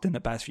evolved a lot in the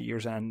past few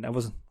years. And that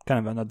was kind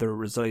of another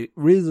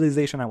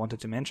realization I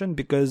wanted to mention,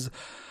 because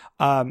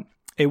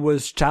it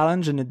was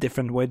challenged in a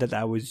different way that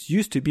I was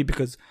used to be.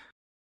 Because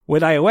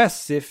with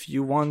iOS, if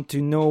you want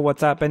to know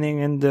what's happening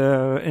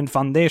in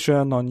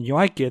Foundation on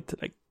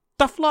UIKit, like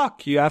tough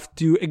luck, you have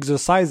to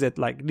exercise it,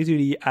 like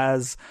literally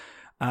as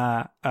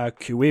a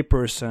QA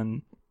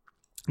person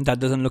that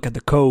doesn't look at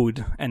the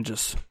code and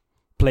just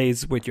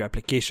plays with your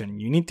application.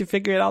 You need to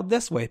figure it out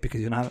this way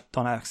because you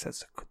don't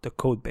access the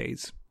code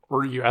base.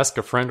 Or you ask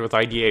a friend with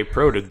IDA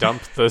Pro to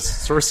dump the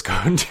source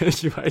code to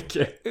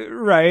UIKit.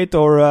 Right,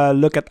 or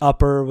look at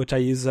Upper, which I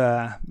use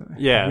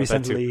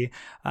recently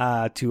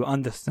to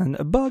understand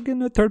a bug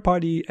in a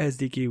third-party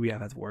SDK we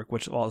have at work,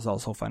 which was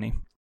also funny.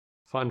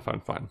 Fun.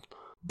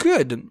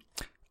 Good.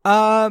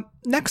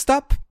 Next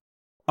up,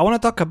 I want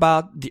to talk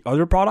about the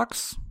other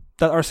products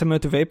that are similar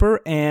to Vapor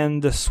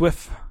and the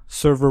Swift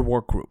server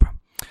workgroup.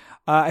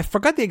 I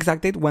forgot the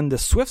exact date when the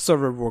Swift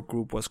server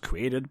workgroup was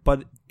created,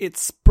 but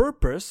its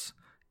purpose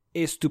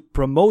is to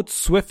promote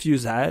Swift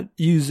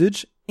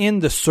usage in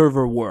the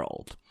server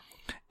world.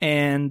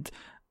 And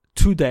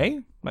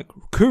today, like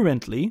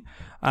currently,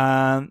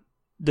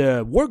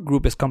 the work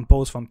group is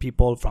composed from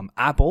people from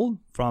Apple,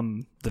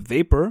 from the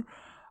Vapor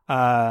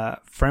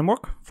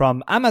framework,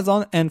 from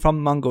Amazon, and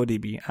from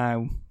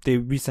MongoDB. They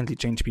recently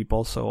changed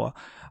people, so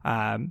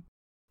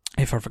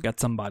if I forget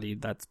somebody,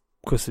 that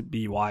could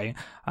be why.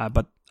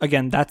 But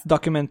again, that's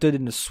documented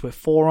in the Swift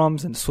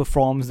forums. In the Swift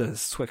forums, there's a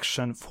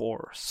section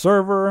for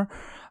server,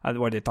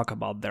 where they talk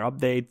about their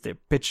updates, their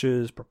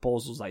pitches,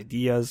 proposals,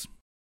 ideas.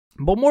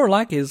 But more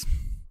like is,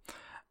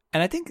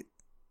 and I think,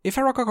 if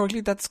I recall correctly,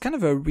 that's kind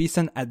of a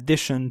recent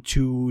addition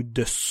to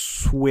the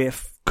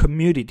Swift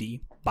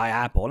community by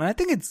Apple. And I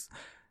think it's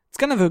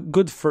kind of a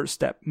good first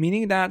step,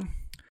 meaning that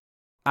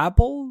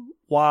Apple,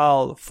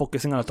 while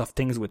focusing on a lot of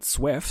things with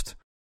Swift,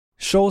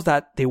 shows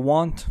that they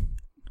want,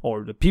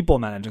 or the people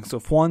managing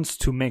Swift wants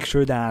to make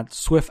sure that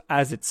Swift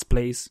has its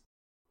place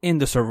in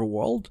the server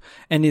world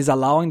and is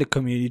allowing the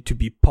community to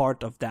be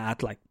part of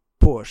that like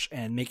push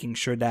and making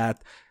sure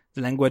that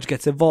the language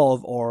gets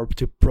evolved or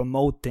to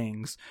promote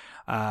things.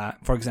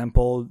 For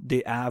example,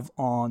 they have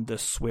on the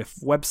Swift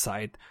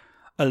website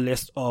a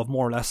list of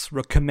more or less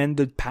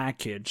recommended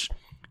package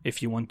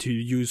if you want to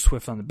use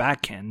Swift on the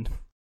back end,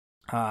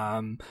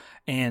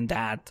 and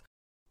that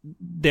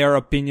their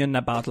opinion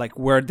about like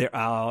where they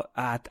are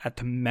at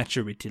the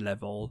maturity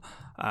level.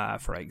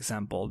 For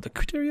example, the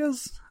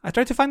criterias. I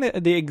tried to find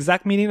the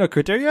exact meaning of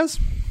criterias,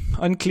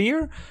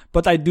 unclear,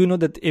 but I do know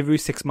that every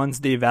 6 months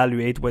they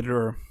evaluate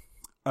whether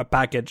a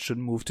package should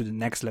move to the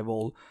next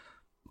level,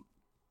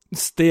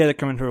 stay at the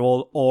current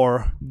level,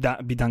 or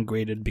be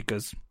downgraded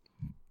because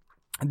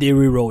they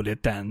rewrote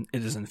it and it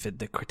doesn't fit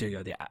the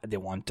criteria they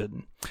wanted.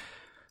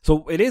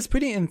 So it is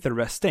pretty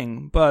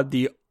interesting, but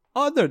the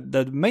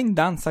main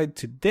downside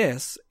to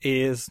this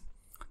is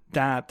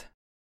that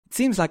it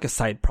seems like a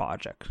side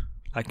project.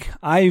 Like,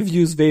 I've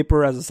used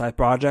Vapor as a side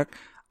project.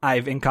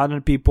 I've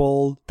encountered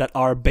people that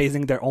are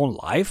basing their own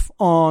life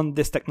on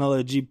this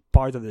technology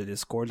part of the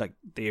Discord. Like,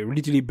 they're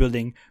literally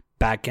building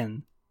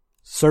backend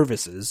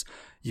services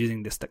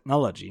using this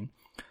technology.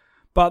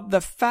 But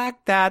the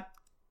fact that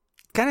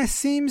kind of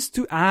seems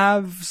to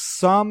have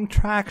some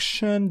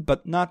traction,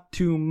 but not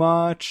too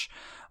much.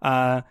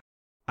 I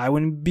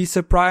wouldn't be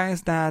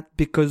surprised that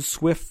because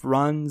Swift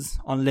runs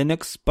on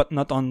Linux, but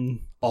not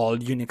on all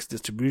Unix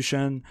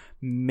distribution,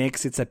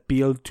 makes its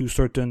appeal to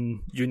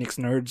certain Unix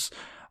nerds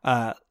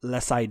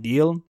less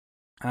ideal.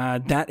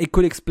 That it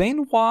could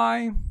explain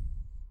why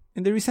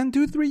in the recent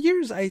 2-3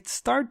 years, I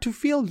start to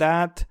feel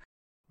that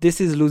this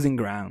is losing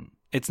ground.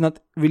 It's not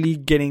really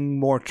getting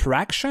more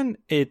traction.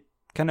 It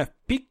kind of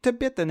peaked a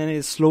bit and then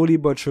is slowly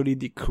but surely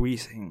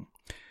decreasing.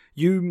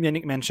 You,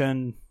 Yannick,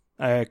 mentioned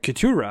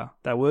Katura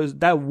that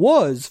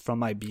was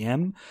from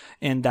IBM,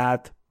 and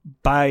that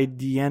by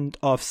the end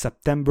of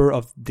September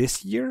of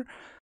this year,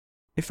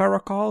 if I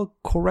recall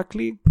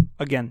correctly,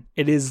 again,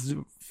 it is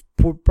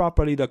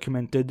properly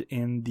documented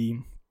in the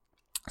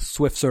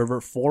Swift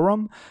server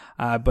forum,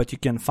 but you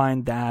can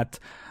find that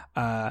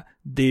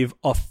they've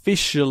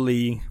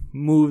officially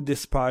moved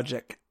this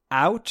project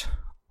out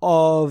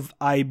of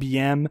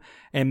IBM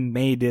and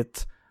made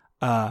it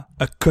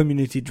a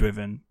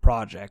community-driven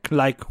project,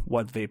 like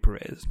what Vapor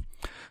is.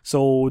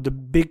 So the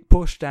big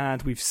push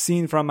that we've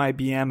seen from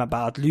IBM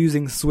about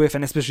using Swift,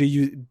 and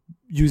especially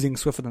using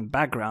Swift in the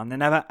background,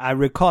 and I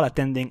recall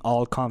attending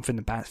AllConf in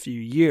the past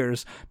few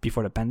years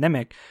before the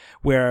pandemic,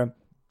 where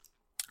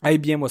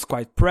IBM was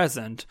quite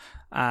present,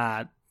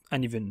 and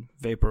even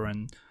Vapor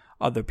and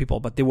other people,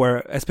 but they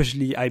were,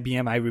 especially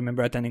IBM. I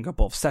remember attending a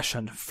couple of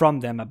sessions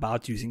from them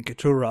about using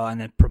Kaltura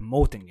and then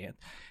promoting it.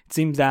 It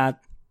seems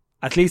that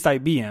at least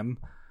IBM,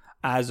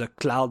 as a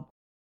cloud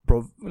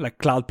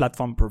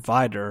platform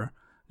provider,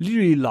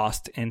 literally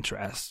lost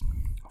interest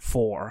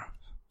for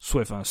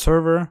Swift on a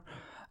server,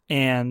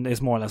 and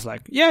it's more or less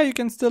like, yeah, you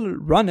can still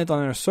run it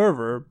on a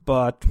server,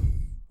 but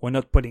we're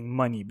not putting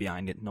money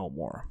behind it no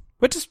more.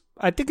 Which is,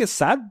 I think, is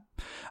sad.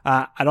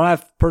 I don't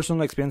have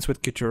personal experience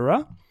with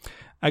Kaltura.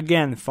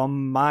 Again,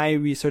 from my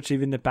research,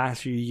 even the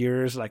past few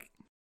years, like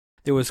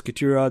there was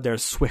Kaltura,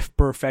 there's Swift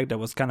Perfect that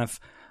was kind of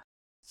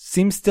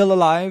seems still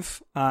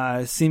alive.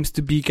 Seems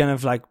to be kind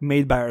of like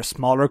made by a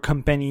smaller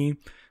company.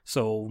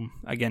 So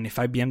again, if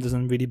IBM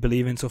doesn't really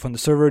believe in Swift on the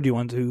server, do you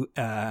want to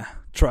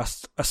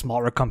trust a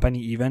smaller company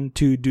even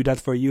to do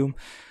that for you?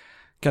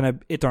 Kind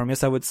of hit or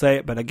miss, I would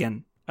say. But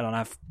again, I don't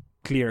have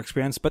clear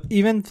experience. But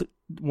even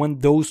when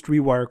those three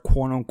were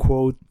quote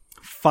unquote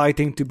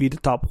fighting to be the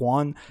top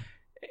one,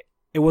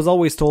 it was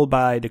always told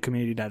by the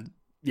community that,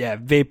 yeah,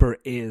 Vapor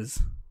is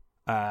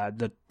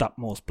the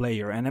topmost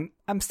player. And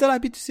I'm still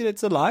happy to see that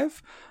it's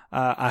alive.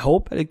 I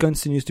hope it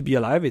continues to be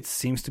alive. It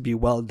seems to be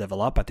well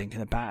developed, I think, in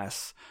the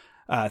past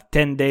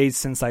 10 days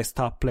since I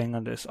stopped playing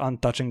on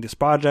touching this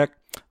project.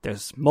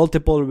 There's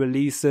multiple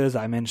releases.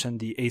 I mentioned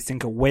the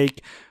Async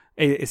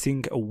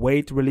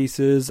Await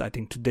releases. I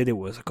think today there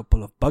was a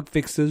couple of bug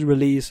fixes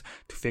released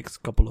to fix a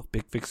couple of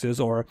big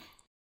fixes, or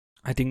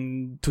I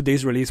think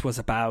today's release was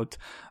about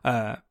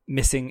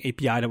missing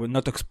API that were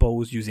not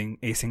exposed using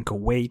Async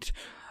Await,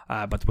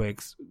 but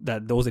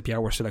that those API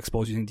were still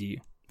exposed using the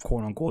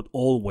quote unquote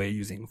old way,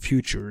 using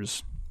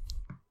futures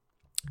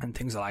and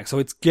things like. So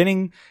it's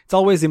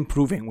always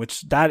improving,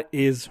 which that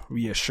is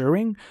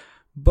reassuring.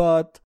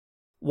 But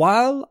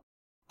while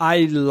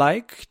I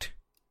liked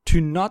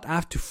to not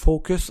have to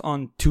focus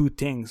on two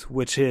things,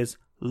 which is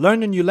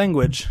learn a new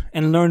language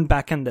and learn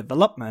backend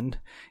development,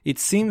 it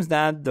seems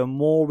that the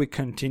more we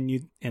continue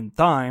in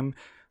time,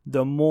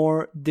 the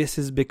more this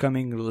is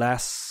becoming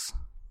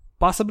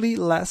possibly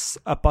less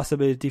a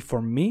possibility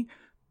for me,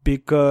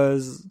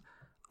 because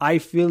I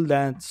feel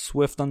that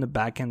Swift on the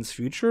backend's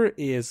future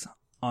is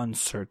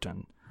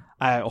uncertain.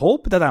 I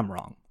hope that I'm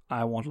wrong.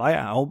 I won't lie.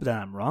 I hope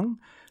that I'm wrong,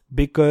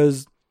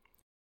 because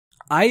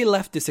I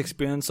left this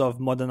experience of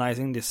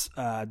modernizing this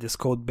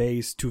code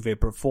base to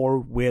Vapor 4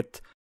 with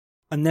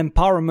an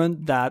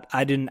empowerment that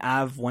I didn't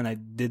have when I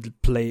did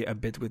play a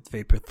bit with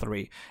Vapor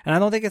 3. And I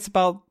don't think it's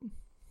about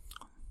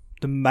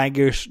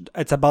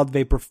it's about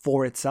Vapor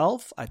 4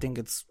 itself. I think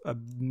it's a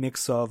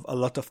mix of a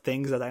lot of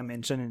things that I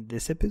mentioned in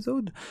this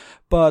episode.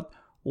 But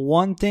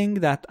one thing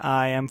that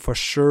I am for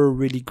sure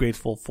really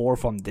grateful for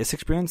from this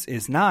experience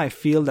is now I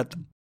feel that,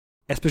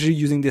 especially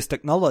using this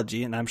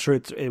technology, and I'm sure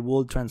it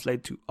will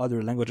translate to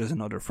other languages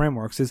and other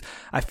frameworks, is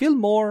I feel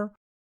more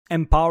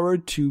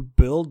empowered to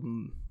build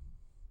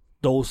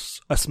those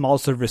small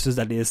services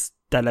that is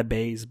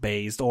database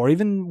based, or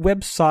even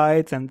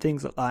websites and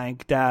things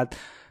like that.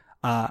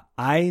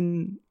 I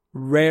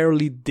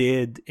rarely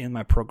did in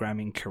my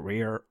programming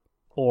career,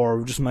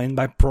 or just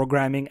by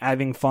programming,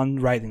 having fun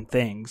writing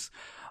things.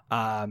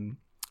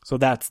 So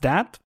that's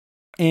that.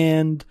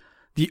 And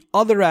the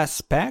other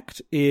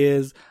aspect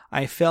is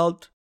I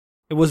felt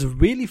it was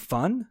really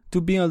fun to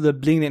be on the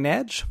bleeding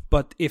edge.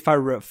 But if I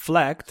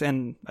reflect,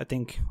 and I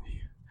think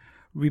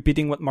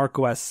repeating what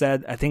Marco has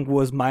said, I think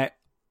was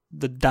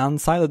the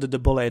downside of the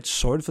double-edged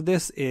sword for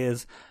this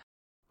is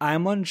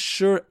I'm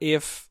unsure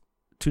if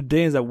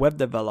today as a web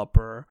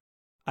developer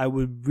I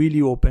would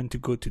really open to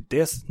go to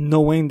this,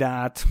 knowing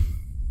that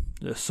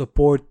the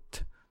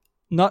support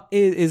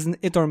isn't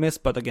hit or miss.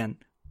 But again,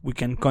 we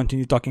can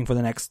continue talking for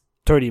the next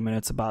 30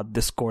 minutes about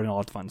Discord and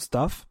all that fun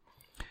stuff.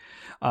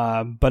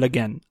 But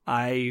again,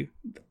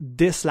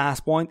 this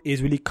last point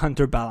is really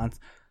counterbalanced.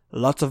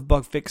 Lots of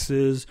bug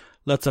fixes,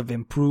 lots of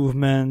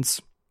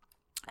improvements,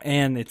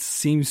 and it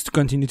seems to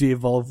continue to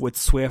evolve with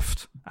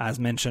Swift, as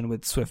mentioned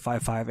with Swift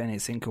 5.5 and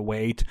Async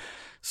Await.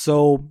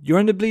 So you're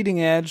on the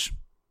bleeding edge.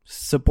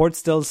 Support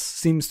still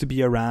seems to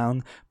be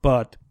around,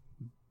 but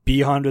be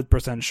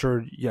 100%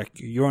 sure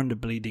you're on the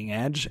bleeding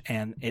edge,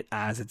 and it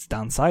has its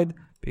downside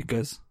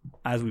because,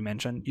 as we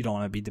mentioned, you don't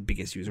want to be the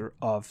biggest user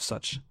of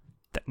such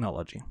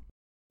technology.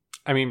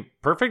 I mean,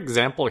 perfect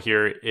example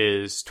here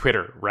is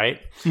Twitter, right?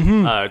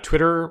 Mm-hmm.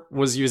 Twitter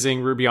was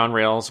using Ruby on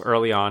Rails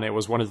early on. It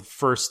was one of the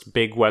first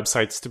big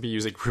websites to be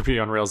using Ruby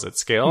on Rails at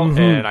scale. Mm-hmm.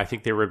 And I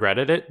think they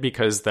regretted it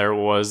because there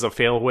was a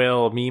fail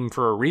whale meme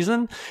for a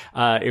reason.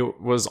 It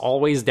was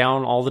always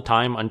down all the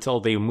time until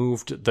they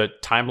moved the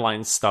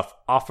timeline stuff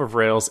off of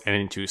Rails and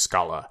into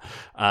Scala.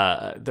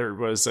 There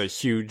was a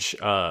huge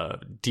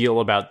deal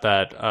about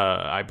that.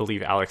 I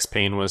believe Alex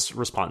Payne was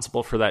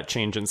responsible for that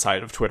change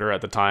inside of Twitter at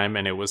the time,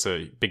 and it was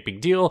a big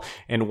deal.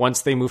 And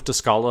once they moved to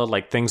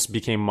Scala, things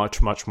became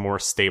much, much more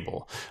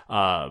stable.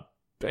 And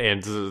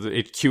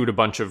it cued a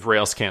bunch of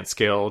Rails can't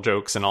scale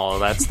jokes and all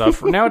of that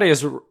stuff.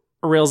 Nowadays,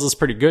 Rails is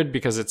pretty good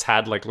because it's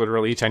had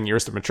literally 10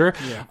 years to mature.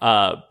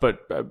 Yeah.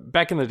 But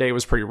back in the day, it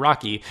was pretty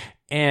rocky.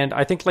 And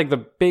I think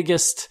the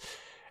biggest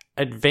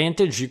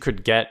advantage you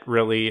could get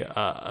really,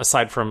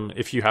 aside from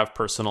if you have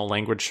personal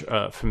language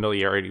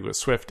familiarity with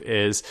Swift,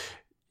 is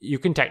you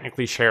can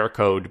technically share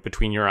code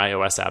between your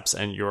iOS apps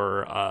and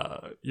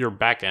your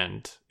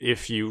backend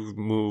if you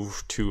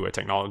move to a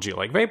technology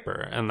like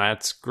Vapor, and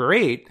that's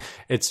great.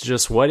 It's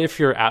just, what if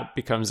your app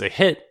becomes a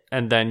hit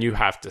and then you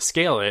have to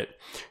scale it?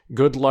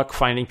 Good luck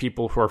finding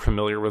people who are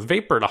familiar with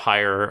Vapor to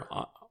hire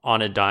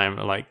on a dime,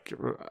 like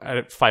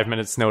at 5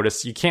 minutes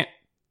notice. You can't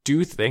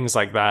do things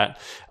like that.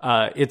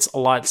 It's a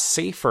lot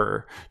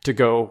safer to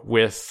go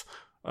with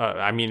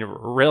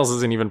Rails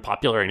isn't even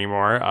popular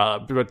anymore,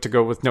 but to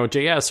go with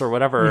Node.js or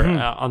whatever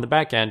on the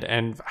back end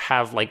and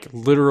have like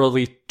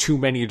literally too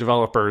many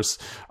developers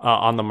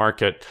on the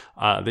market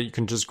that you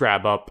can just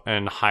grab up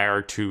and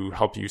hire to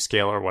help you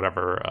scale or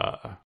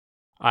whatever.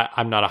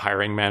 I'm not a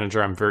hiring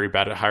manager. I'm very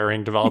bad at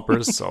hiring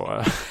developers.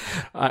 So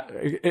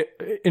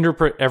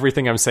interpret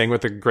everything I'm saying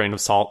with a grain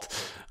of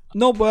salt.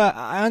 No, but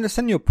I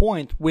understand your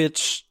point,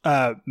 which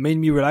made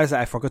me realize that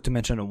I forgot to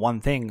mention one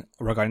thing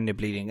regarding the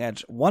bleeding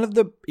edge. One of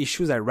the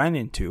issues I ran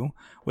into,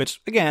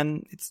 which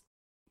again, it's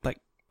like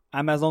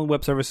Amazon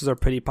Web Services are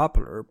pretty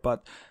popular,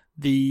 but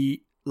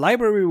the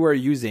library we're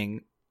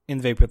using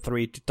in Vapor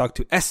 3 to talk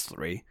to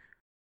S3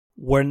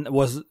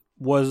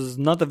 was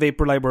not a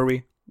Vapor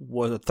library,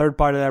 was a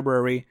third-party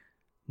library,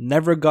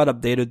 never got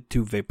updated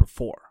to Vapor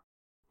 4.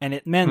 And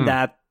it meant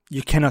that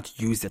you cannot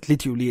use it.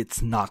 Literally,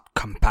 it's not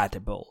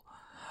compatible.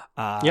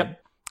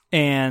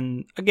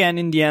 And again,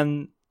 in the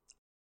end,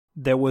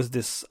 there was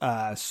this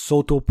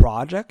Soto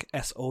project,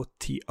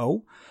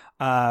 SOTO,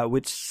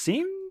 which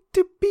seemed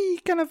to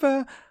be kind of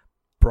a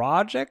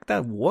project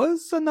that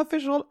was an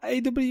official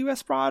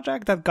AWS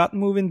project that got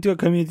moved into a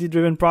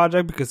community-driven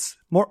project, because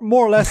more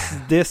or less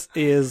this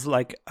is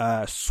like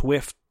a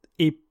Swift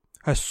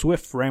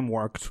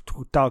framework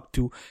to talk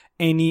to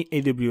any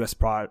AWS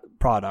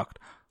product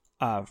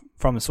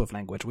from the Swift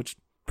language, which is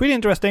pretty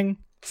interesting,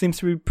 seems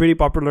to be pretty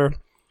popular.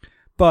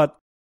 But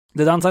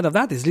the downside of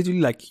that is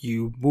literally like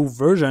you move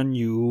version,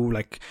 you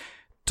like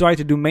try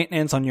to do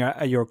maintenance on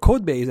your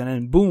code base, and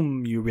then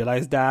boom, you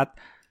realize that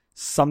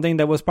something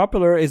that was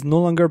popular is no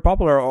longer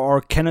popular or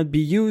cannot be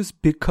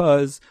used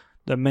because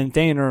the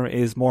maintainer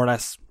is more or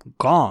less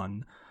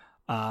gone.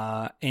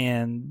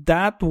 And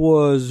that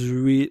was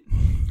in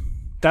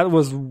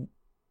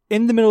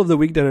the middle of the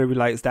week that I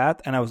realized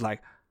that, and I was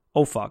like,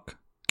 oh fuck,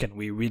 can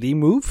we really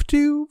move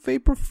to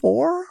Vapor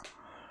 4?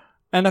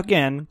 And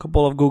again, a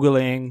couple of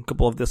Googling, a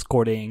couple of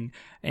Discording,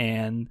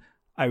 and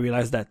I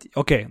realized that,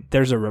 okay,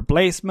 there's a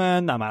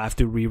replacement. I might have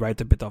to rewrite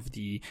a bit of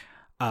the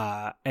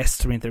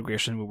S3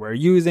 integration we were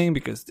using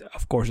because,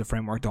 of course, the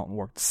framework don't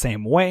work the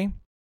same way.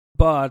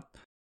 But,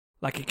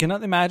 like, I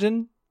cannot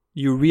imagine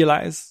you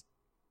realize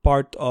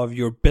part of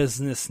your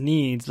business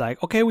needs,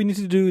 like, okay, we need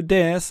to do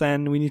this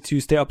and we need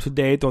to stay up to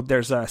date, or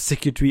there's a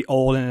security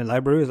hole in the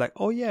library. It's like,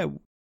 oh yeah,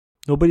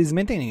 nobody's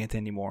maintaining it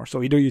anymore.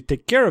 So either you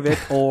take care of it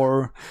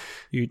or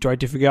you try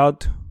to figure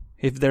out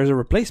if there's a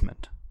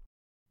replacement.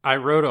 I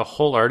wrote a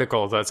whole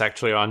article that's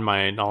actually on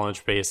my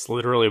knowledge base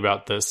literally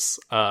about this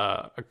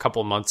a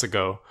couple months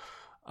ago.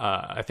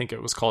 I think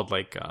it was called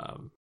like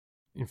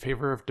in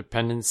favor of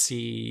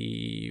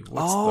dependency.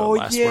 What's the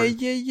last word?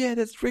 Yeah.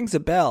 That rings a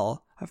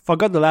bell. I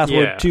forgot the last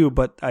word too,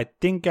 but I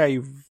think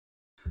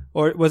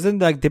or was it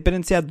like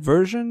dependency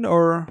aversion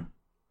or...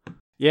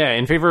 Yeah,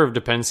 in favor of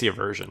dependency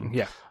aversion.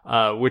 Yeah.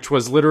 Which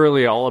was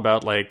literally all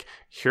about like,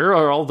 here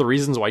are all the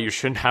reasons why you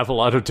shouldn't have a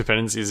lot of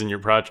dependencies in your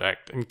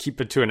project and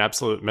keep it to an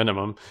absolute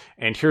minimum.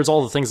 And here's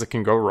all the things that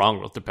can go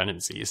wrong with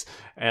dependencies.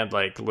 And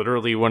like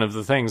literally one of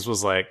the things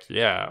was like,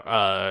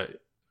 a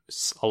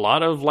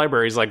lot of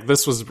libraries, like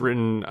this was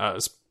written,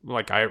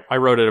 like I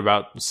wrote it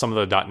about some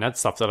of the .NET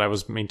stuff that I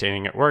was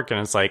maintaining at work. And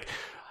it's like,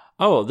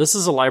 oh, this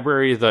is a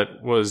library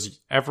that was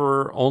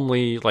ever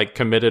only like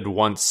committed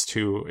once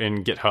to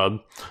in GitHub.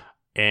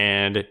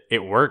 And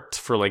it worked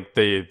for like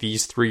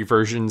these 3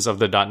 versions of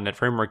the .NET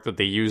framework that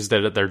they used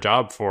it at their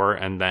job for,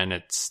 and then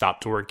it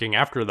stopped working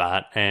after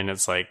that. And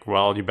it's like,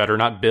 well, you better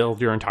not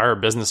build your entire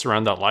business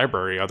around that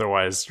library,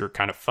 otherwise you're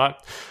kind of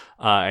fucked.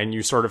 And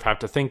you sort of have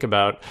to think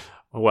about,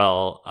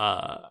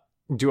 well,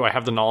 do I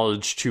have the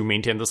knowledge to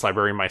maintain this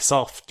library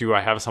myself? Do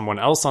I have someone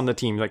else on the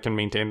team that can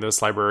maintain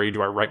this library?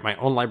 Do I write my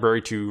own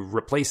library to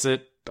replace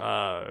it?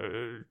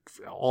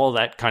 All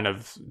that kind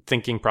of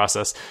thinking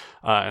process.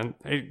 And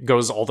it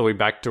goes all the way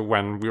back to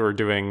when we were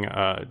doing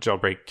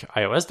jailbreak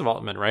iOS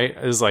development, right?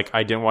 Is like,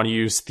 I didn't want to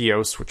use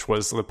Theos, which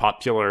was the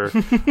popular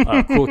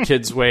cool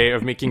kids way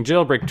of making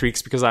jailbreak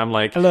tweaks, because I'm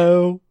like,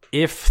 hello,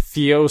 if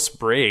Theos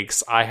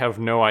breaks, I have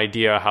no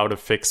idea how to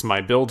fix my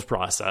build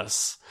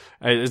process.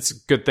 It's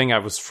a good thing I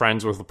was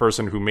friends with the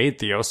person who made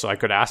Theos, so I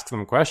could ask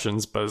them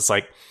questions, but it's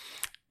like,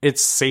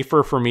 it's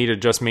safer for me to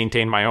just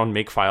maintain my own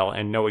makefile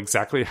and know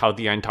exactly how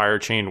the entire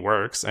chain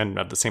works. And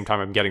at the same time,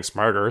 I'm getting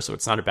smarter, so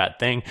it's not a bad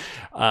thing,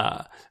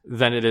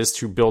 than it is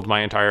to build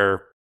my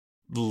entire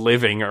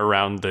living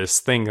around this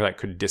thing that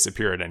could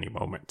disappear at any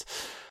moment.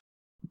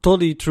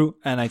 Totally true.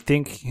 And I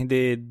think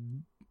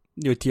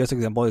your Theos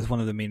example is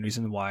one of the main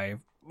reasons why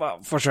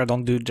well, for sure I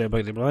don't do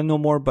jailbreak deployment no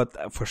more,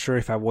 but for sure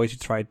if I were to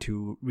try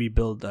to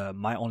rebuild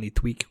my only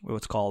tweak,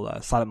 what's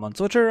called Silent Mode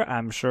Switcher,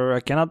 I'm sure I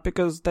cannot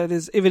because that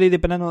is heavily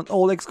dependent on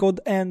old Xcode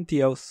and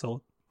TOS,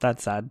 so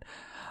that's sad.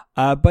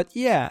 But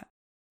yeah,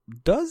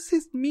 does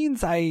it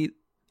means I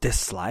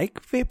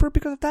dislike Vapor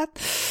because of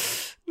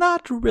that?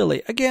 Not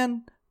really.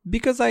 Again,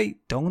 because I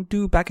don't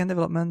do backend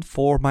development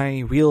for my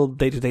real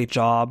day-to-day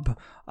job,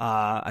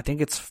 I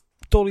think it's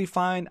totally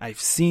fine. I've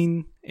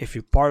seen, if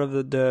you're part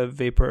of the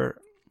Vapor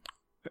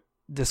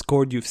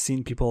Discord, you've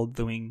seen people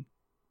doing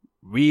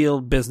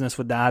real business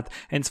with that.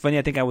 And it's funny,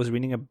 I think I was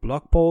reading a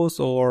blog post,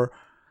 or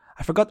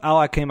I forgot how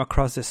I came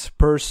across this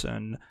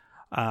person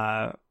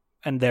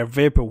and their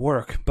Vapor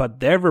work,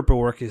 but their Vapor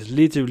work is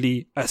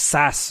literally a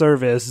SaaS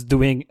service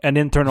doing an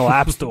internal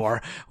app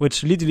store,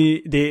 which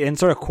literally they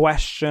answer a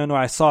question, or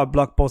I saw a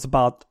blog post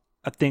about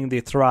a thing they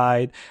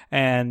tried,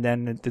 and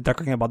then they're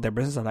talking about their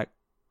business. I'm like,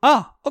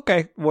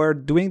 okay, we're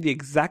doing the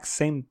exact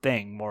same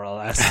thing, more or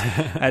less.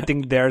 I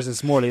think theirs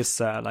is more or less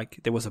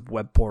like there was a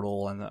web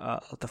portal and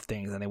a lot of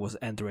things, and it was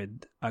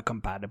Android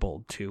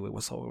compatible too. It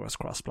was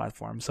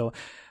cross-platform. So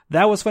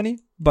that was funny,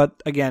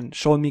 but again,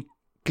 showed me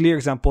clear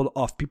example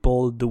of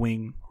people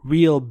doing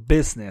real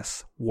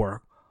business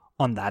work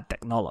on that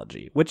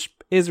technology, which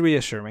is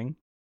reassuring.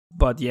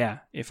 But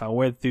yeah, if I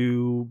were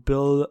to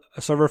build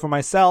a server for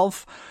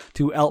myself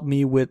to help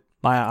me with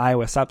my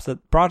iOS apps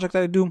project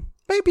that I do,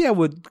 maybe I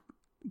would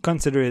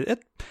consider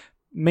it,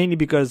 mainly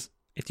because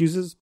it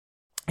uses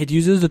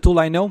the tool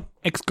I know,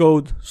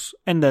 Xcode,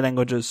 and the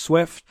languages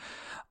Swift.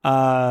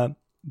 But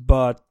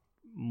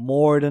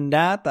more than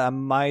that, I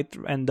might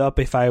end up,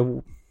 if I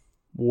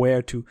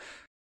were to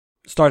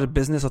start a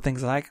business or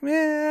things like,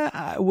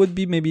 I would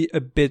be maybe a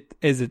bit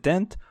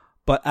hesitant.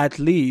 But at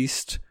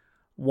least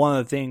one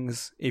of the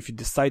things, if you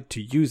decide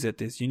to use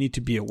it, is you need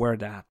to be aware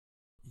that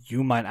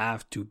you might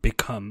have to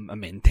become a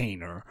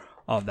maintainer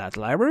of that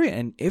library.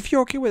 And if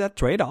you're okay with that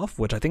trade-off,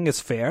 which I think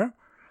is fair,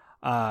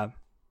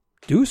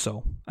 do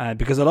so.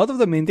 Because a lot of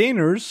the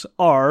maintainers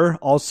are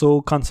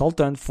also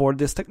consultant for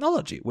this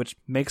technology, which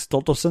makes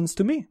total sense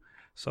to me.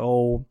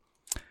 So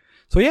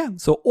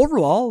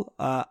overall,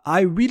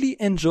 I really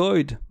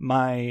enjoyed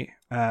my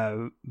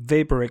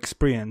Vapor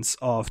experience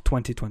of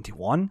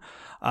 2021.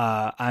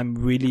 I'm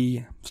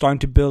really starting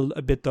to build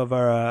a bit of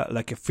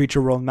a feature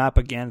roadmap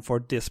again for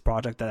this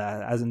project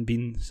that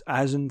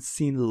hasn't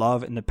seen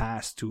love in the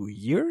past 2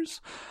 years.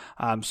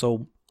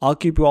 So I'll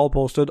keep you all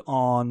posted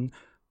on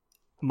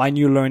my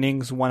new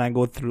learnings when I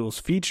go through those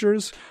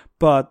features.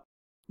 But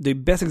the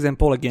best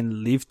example,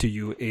 again, leave to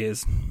you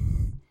is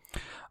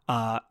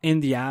in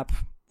the app,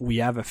 we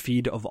have a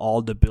feed of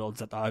all the builds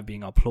that are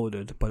being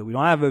uploaded, but we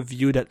don't have a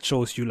view that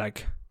shows you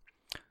like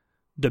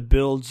the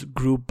builds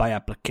group by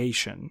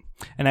application.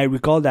 And I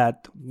recall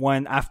that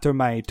when after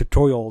my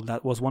tutorial,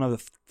 that was one of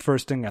the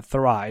first thing I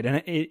tried.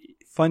 And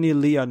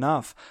funnily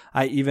enough,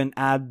 I even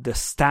add the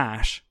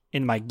stash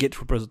in my Git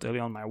repository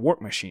on my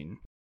work machine.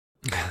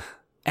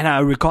 And I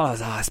recall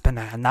I spent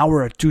an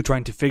hour or two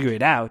trying to figure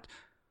it out.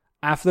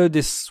 After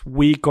this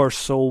week or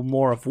so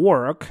more of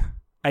work,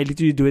 I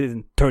literally do it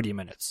in 30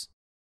 minutes.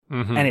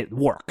 Mm-hmm. And it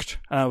worked.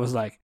 And I was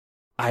like,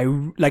 I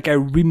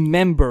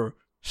remember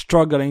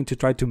struggling to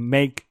try to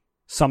make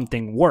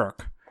something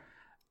work.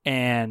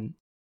 And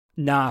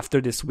now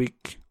after this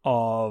week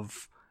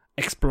of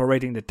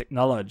exploring the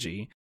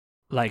technology,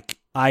 like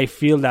I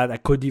feel that I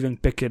could even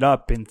pick it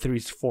up in 3,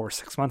 4,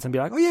 6 months and be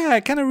like, oh yeah, I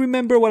kind of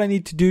remember what I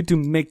need to do to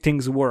make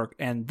things work.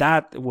 And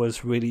that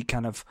was really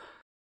kind of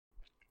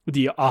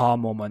the aha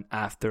moment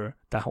after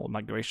that whole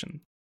migration.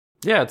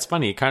 Yeah, it's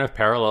funny. It kind of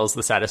parallels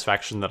the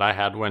satisfaction that I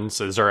had when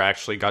Scissor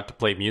actually got to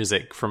play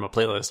music from a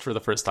playlist for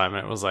the first time.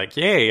 And it was like,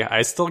 yay,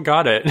 I still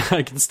got it.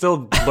 I can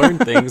still learn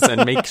things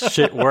and make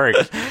shit work.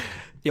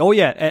 Oh,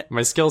 yeah.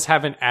 My skills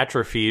haven't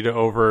atrophied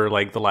over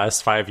like the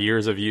last 5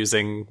 years of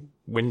using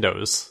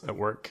Windows at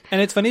work.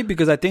 And it's funny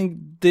because I think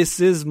this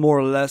is more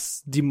or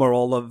less the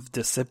moral of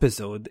this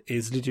episode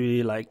is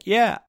literally like,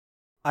 yeah,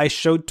 I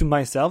showed to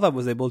myself I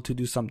was able to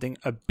do something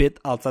a bit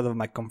outside of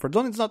my comfort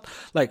zone. It's not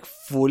like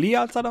fully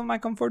outside of my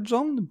comfort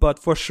zone, but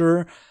for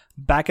sure,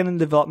 backend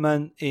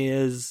development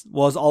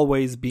was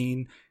always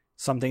been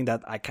something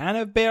that I kind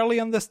of barely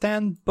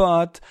understand,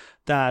 but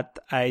that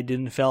I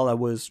didn't feel I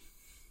was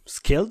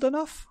skilled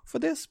enough for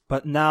this.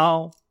 But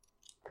now,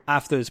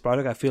 after this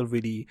project, I feel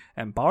really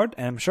empowered,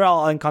 and I'm sure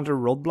I'll encounter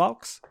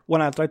roadblocks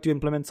when I try to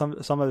implement some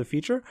of the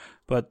feature.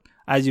 But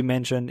as you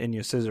mentioned in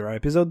your Scissor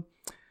episode,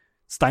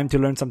 it's time to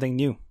learn something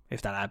new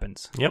if that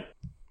happens. Yep.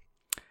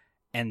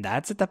 And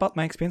that's it about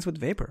my experience with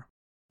Vapor.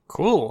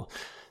 Cool.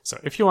 So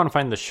if you want to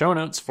find the show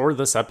notes for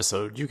this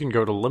episode, you can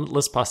go to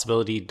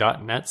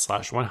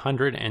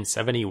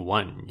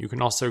limitlesspossibility.net/171. You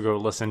can also go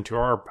listen to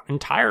our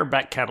entire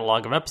back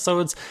catalog of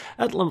episodes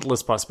at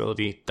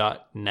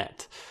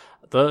limitlesspossibility.net.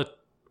 The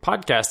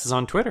podcast is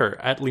on Twitter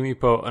at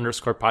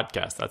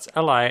limipo_podcast. That's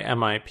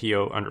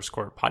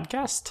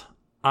LIMIPO_podcast.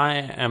 I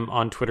am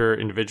on Twitter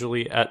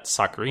individually at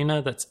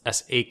Sakurina, that's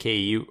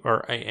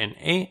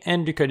SAKURINA,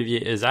 and Duc Olivier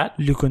is at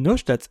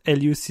Luconouche, that's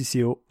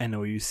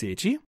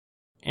LUCCONOUCHE.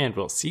 And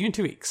we'll see you in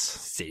 2 weeks.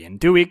 See you in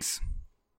 2 weeks.